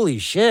go, holy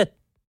shit,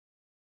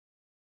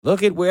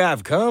 look at where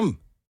I've come.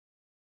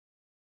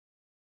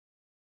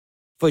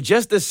 For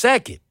just a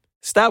second,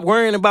 stop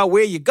worrying about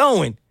where you're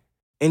going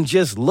and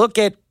just look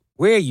at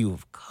where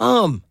you've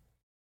come.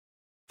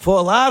 For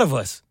a lot of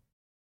us,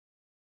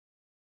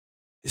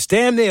 it's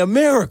damn near a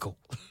miracle.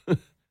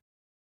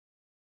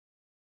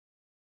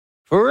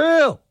 For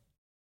real.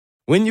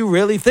 When you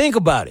really think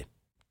about it.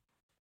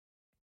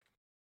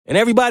 And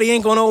everybody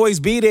ain't going to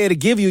always be there to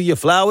give you your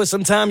flowers.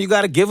 Sometimes you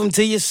got to give them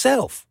to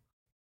yourself.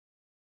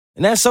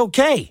 And that's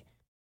okay.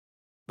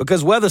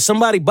 Because whether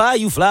somebody buy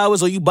you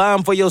flowers or you buy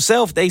them for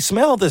yourself, they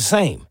smell the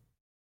same.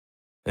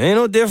 It ain't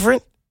no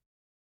different.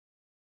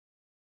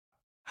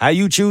 How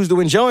you choose to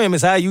enjoy them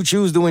is how you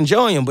choose to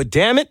enjoy them. But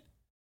damn it,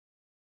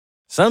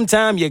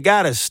 sometimes you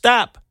got to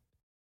stop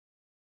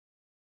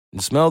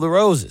and smell the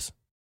roses.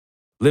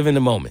 Live in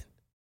the moment.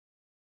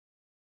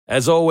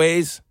 As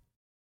always,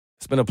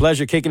 it's been a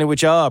pleasure kicking it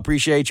with y'all. I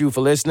appreciate you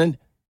for listening.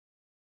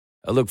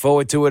 I look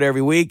forward to it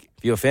every week.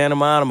 If you're a fan of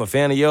mine, I'm a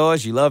fan of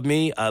yours. You love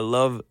me, I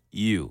love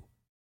you.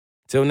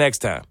 Till next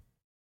time,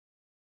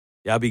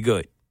 y'all be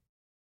good.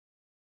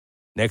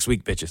 Next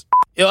week, bitches.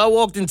 Yo, I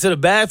walked into the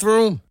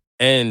bathroom,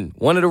 and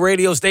one of the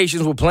radio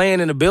stations were playing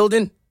in the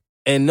building,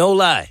 and no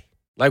lie,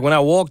 like when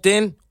I walked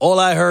in, all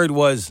I heard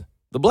was,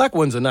 the black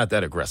ones are not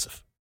that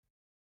aggressive.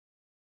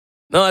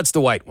 No, it's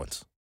the white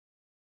ones.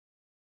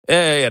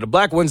 Yeah, the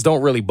black ones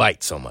don't really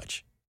bite so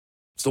much.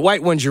 It's the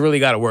white ones you really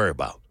got to worry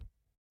about.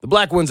 The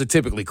black ones are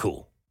typically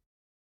cool.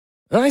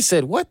 And I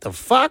said, what the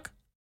fuck?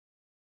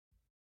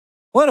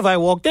 What have I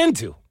walked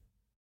into?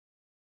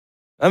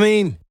 I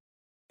mean,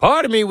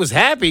 part of me was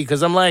happy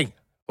because I'm like,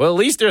 well, at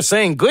least they're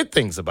saying good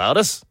things about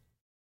us.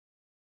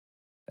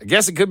 I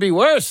guess it could be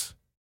worse.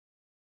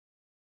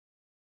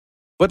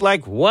 But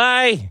like,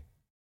 why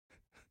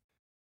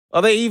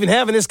are they even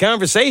having this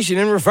conversation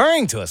and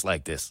referring to us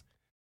like this?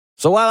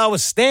 So while I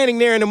was standing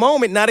there in the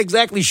moment, not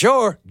exactly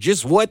sure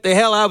just what the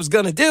hell I was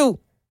going to do,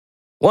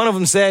 one of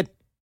them said,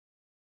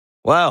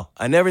 Wow,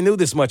 I never knew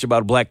this much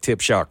about black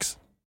tip sharks.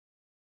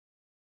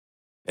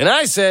 And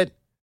I said,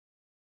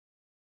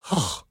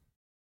 oh,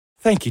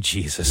 thank you,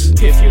 Jesus.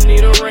 If you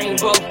need a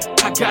rainbow,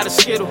 I got a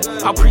skittle.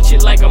 I'll preach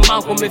it like a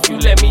Malcolm if you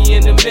let me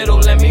in the middle.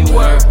 Let me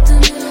work.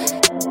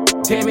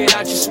 Damn it,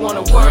 I just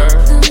wanna work.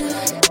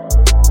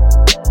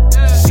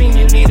 Seen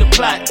you need a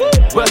plot,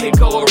 well here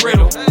go a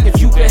riddle.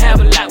 If you could have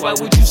a lot, why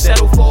would you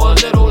settle for a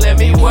little? Let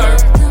me work.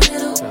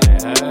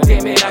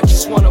 Damn it, I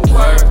just wanna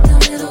work.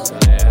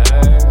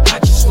 I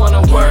just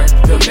wanna work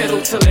the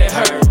middle till it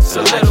hurts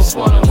a little.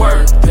 Wanna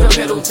work the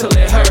middle till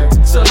it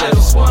hurts a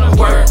little. Wanna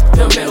work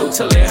the middle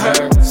till it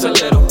hurts a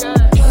little.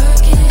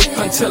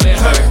 Until it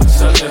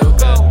hurts a little.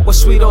 What's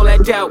sweet all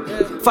that doubt,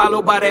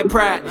 followed by that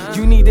pride.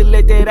 You need to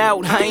let that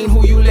out. I ain't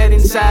who you let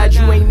inside.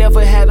 You ain't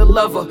never had a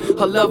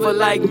lover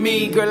like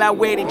me. Girl, I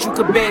wear it, you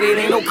could bet it.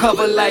 Ain't no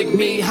cover like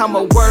me.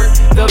 I'ma work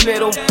the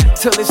middle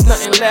till there's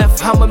nothing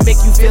left. I'ma make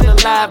you feel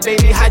alive,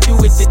 baby. I do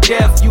it to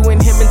death. You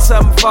and him and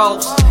something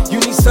false. You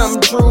need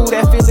something true.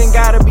 That feeling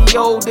gotta be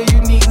older.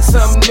 You needin'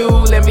 something new.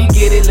 Let me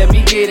get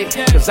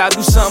it. Cause I'll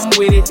do something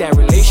with it. That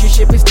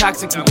relationship is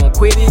toxic. You won't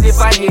quit it if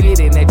I hit it.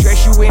 And that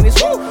dress you in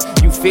is woo.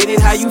 You fit it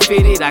how you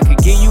fit it. I could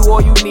give you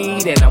all you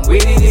need, and I'm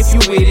with it if you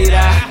with it.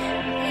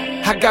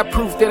 I got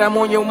proof that I'm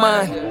on your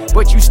mind,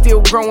 but you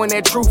still growing.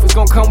 That truth is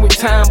gonna come with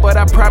time, but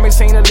I promise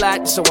ain't a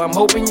lot. So I'm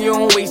hoping you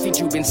don't waste it.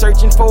 You've been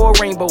searching for a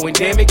rainbow, and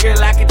damn it, girl,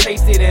 I can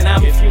taste it. And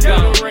if you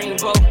got a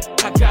rainbow,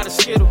 I got a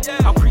skittle.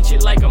 I'll preach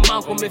it like a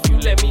Malcolm if you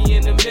let me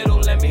in the middle.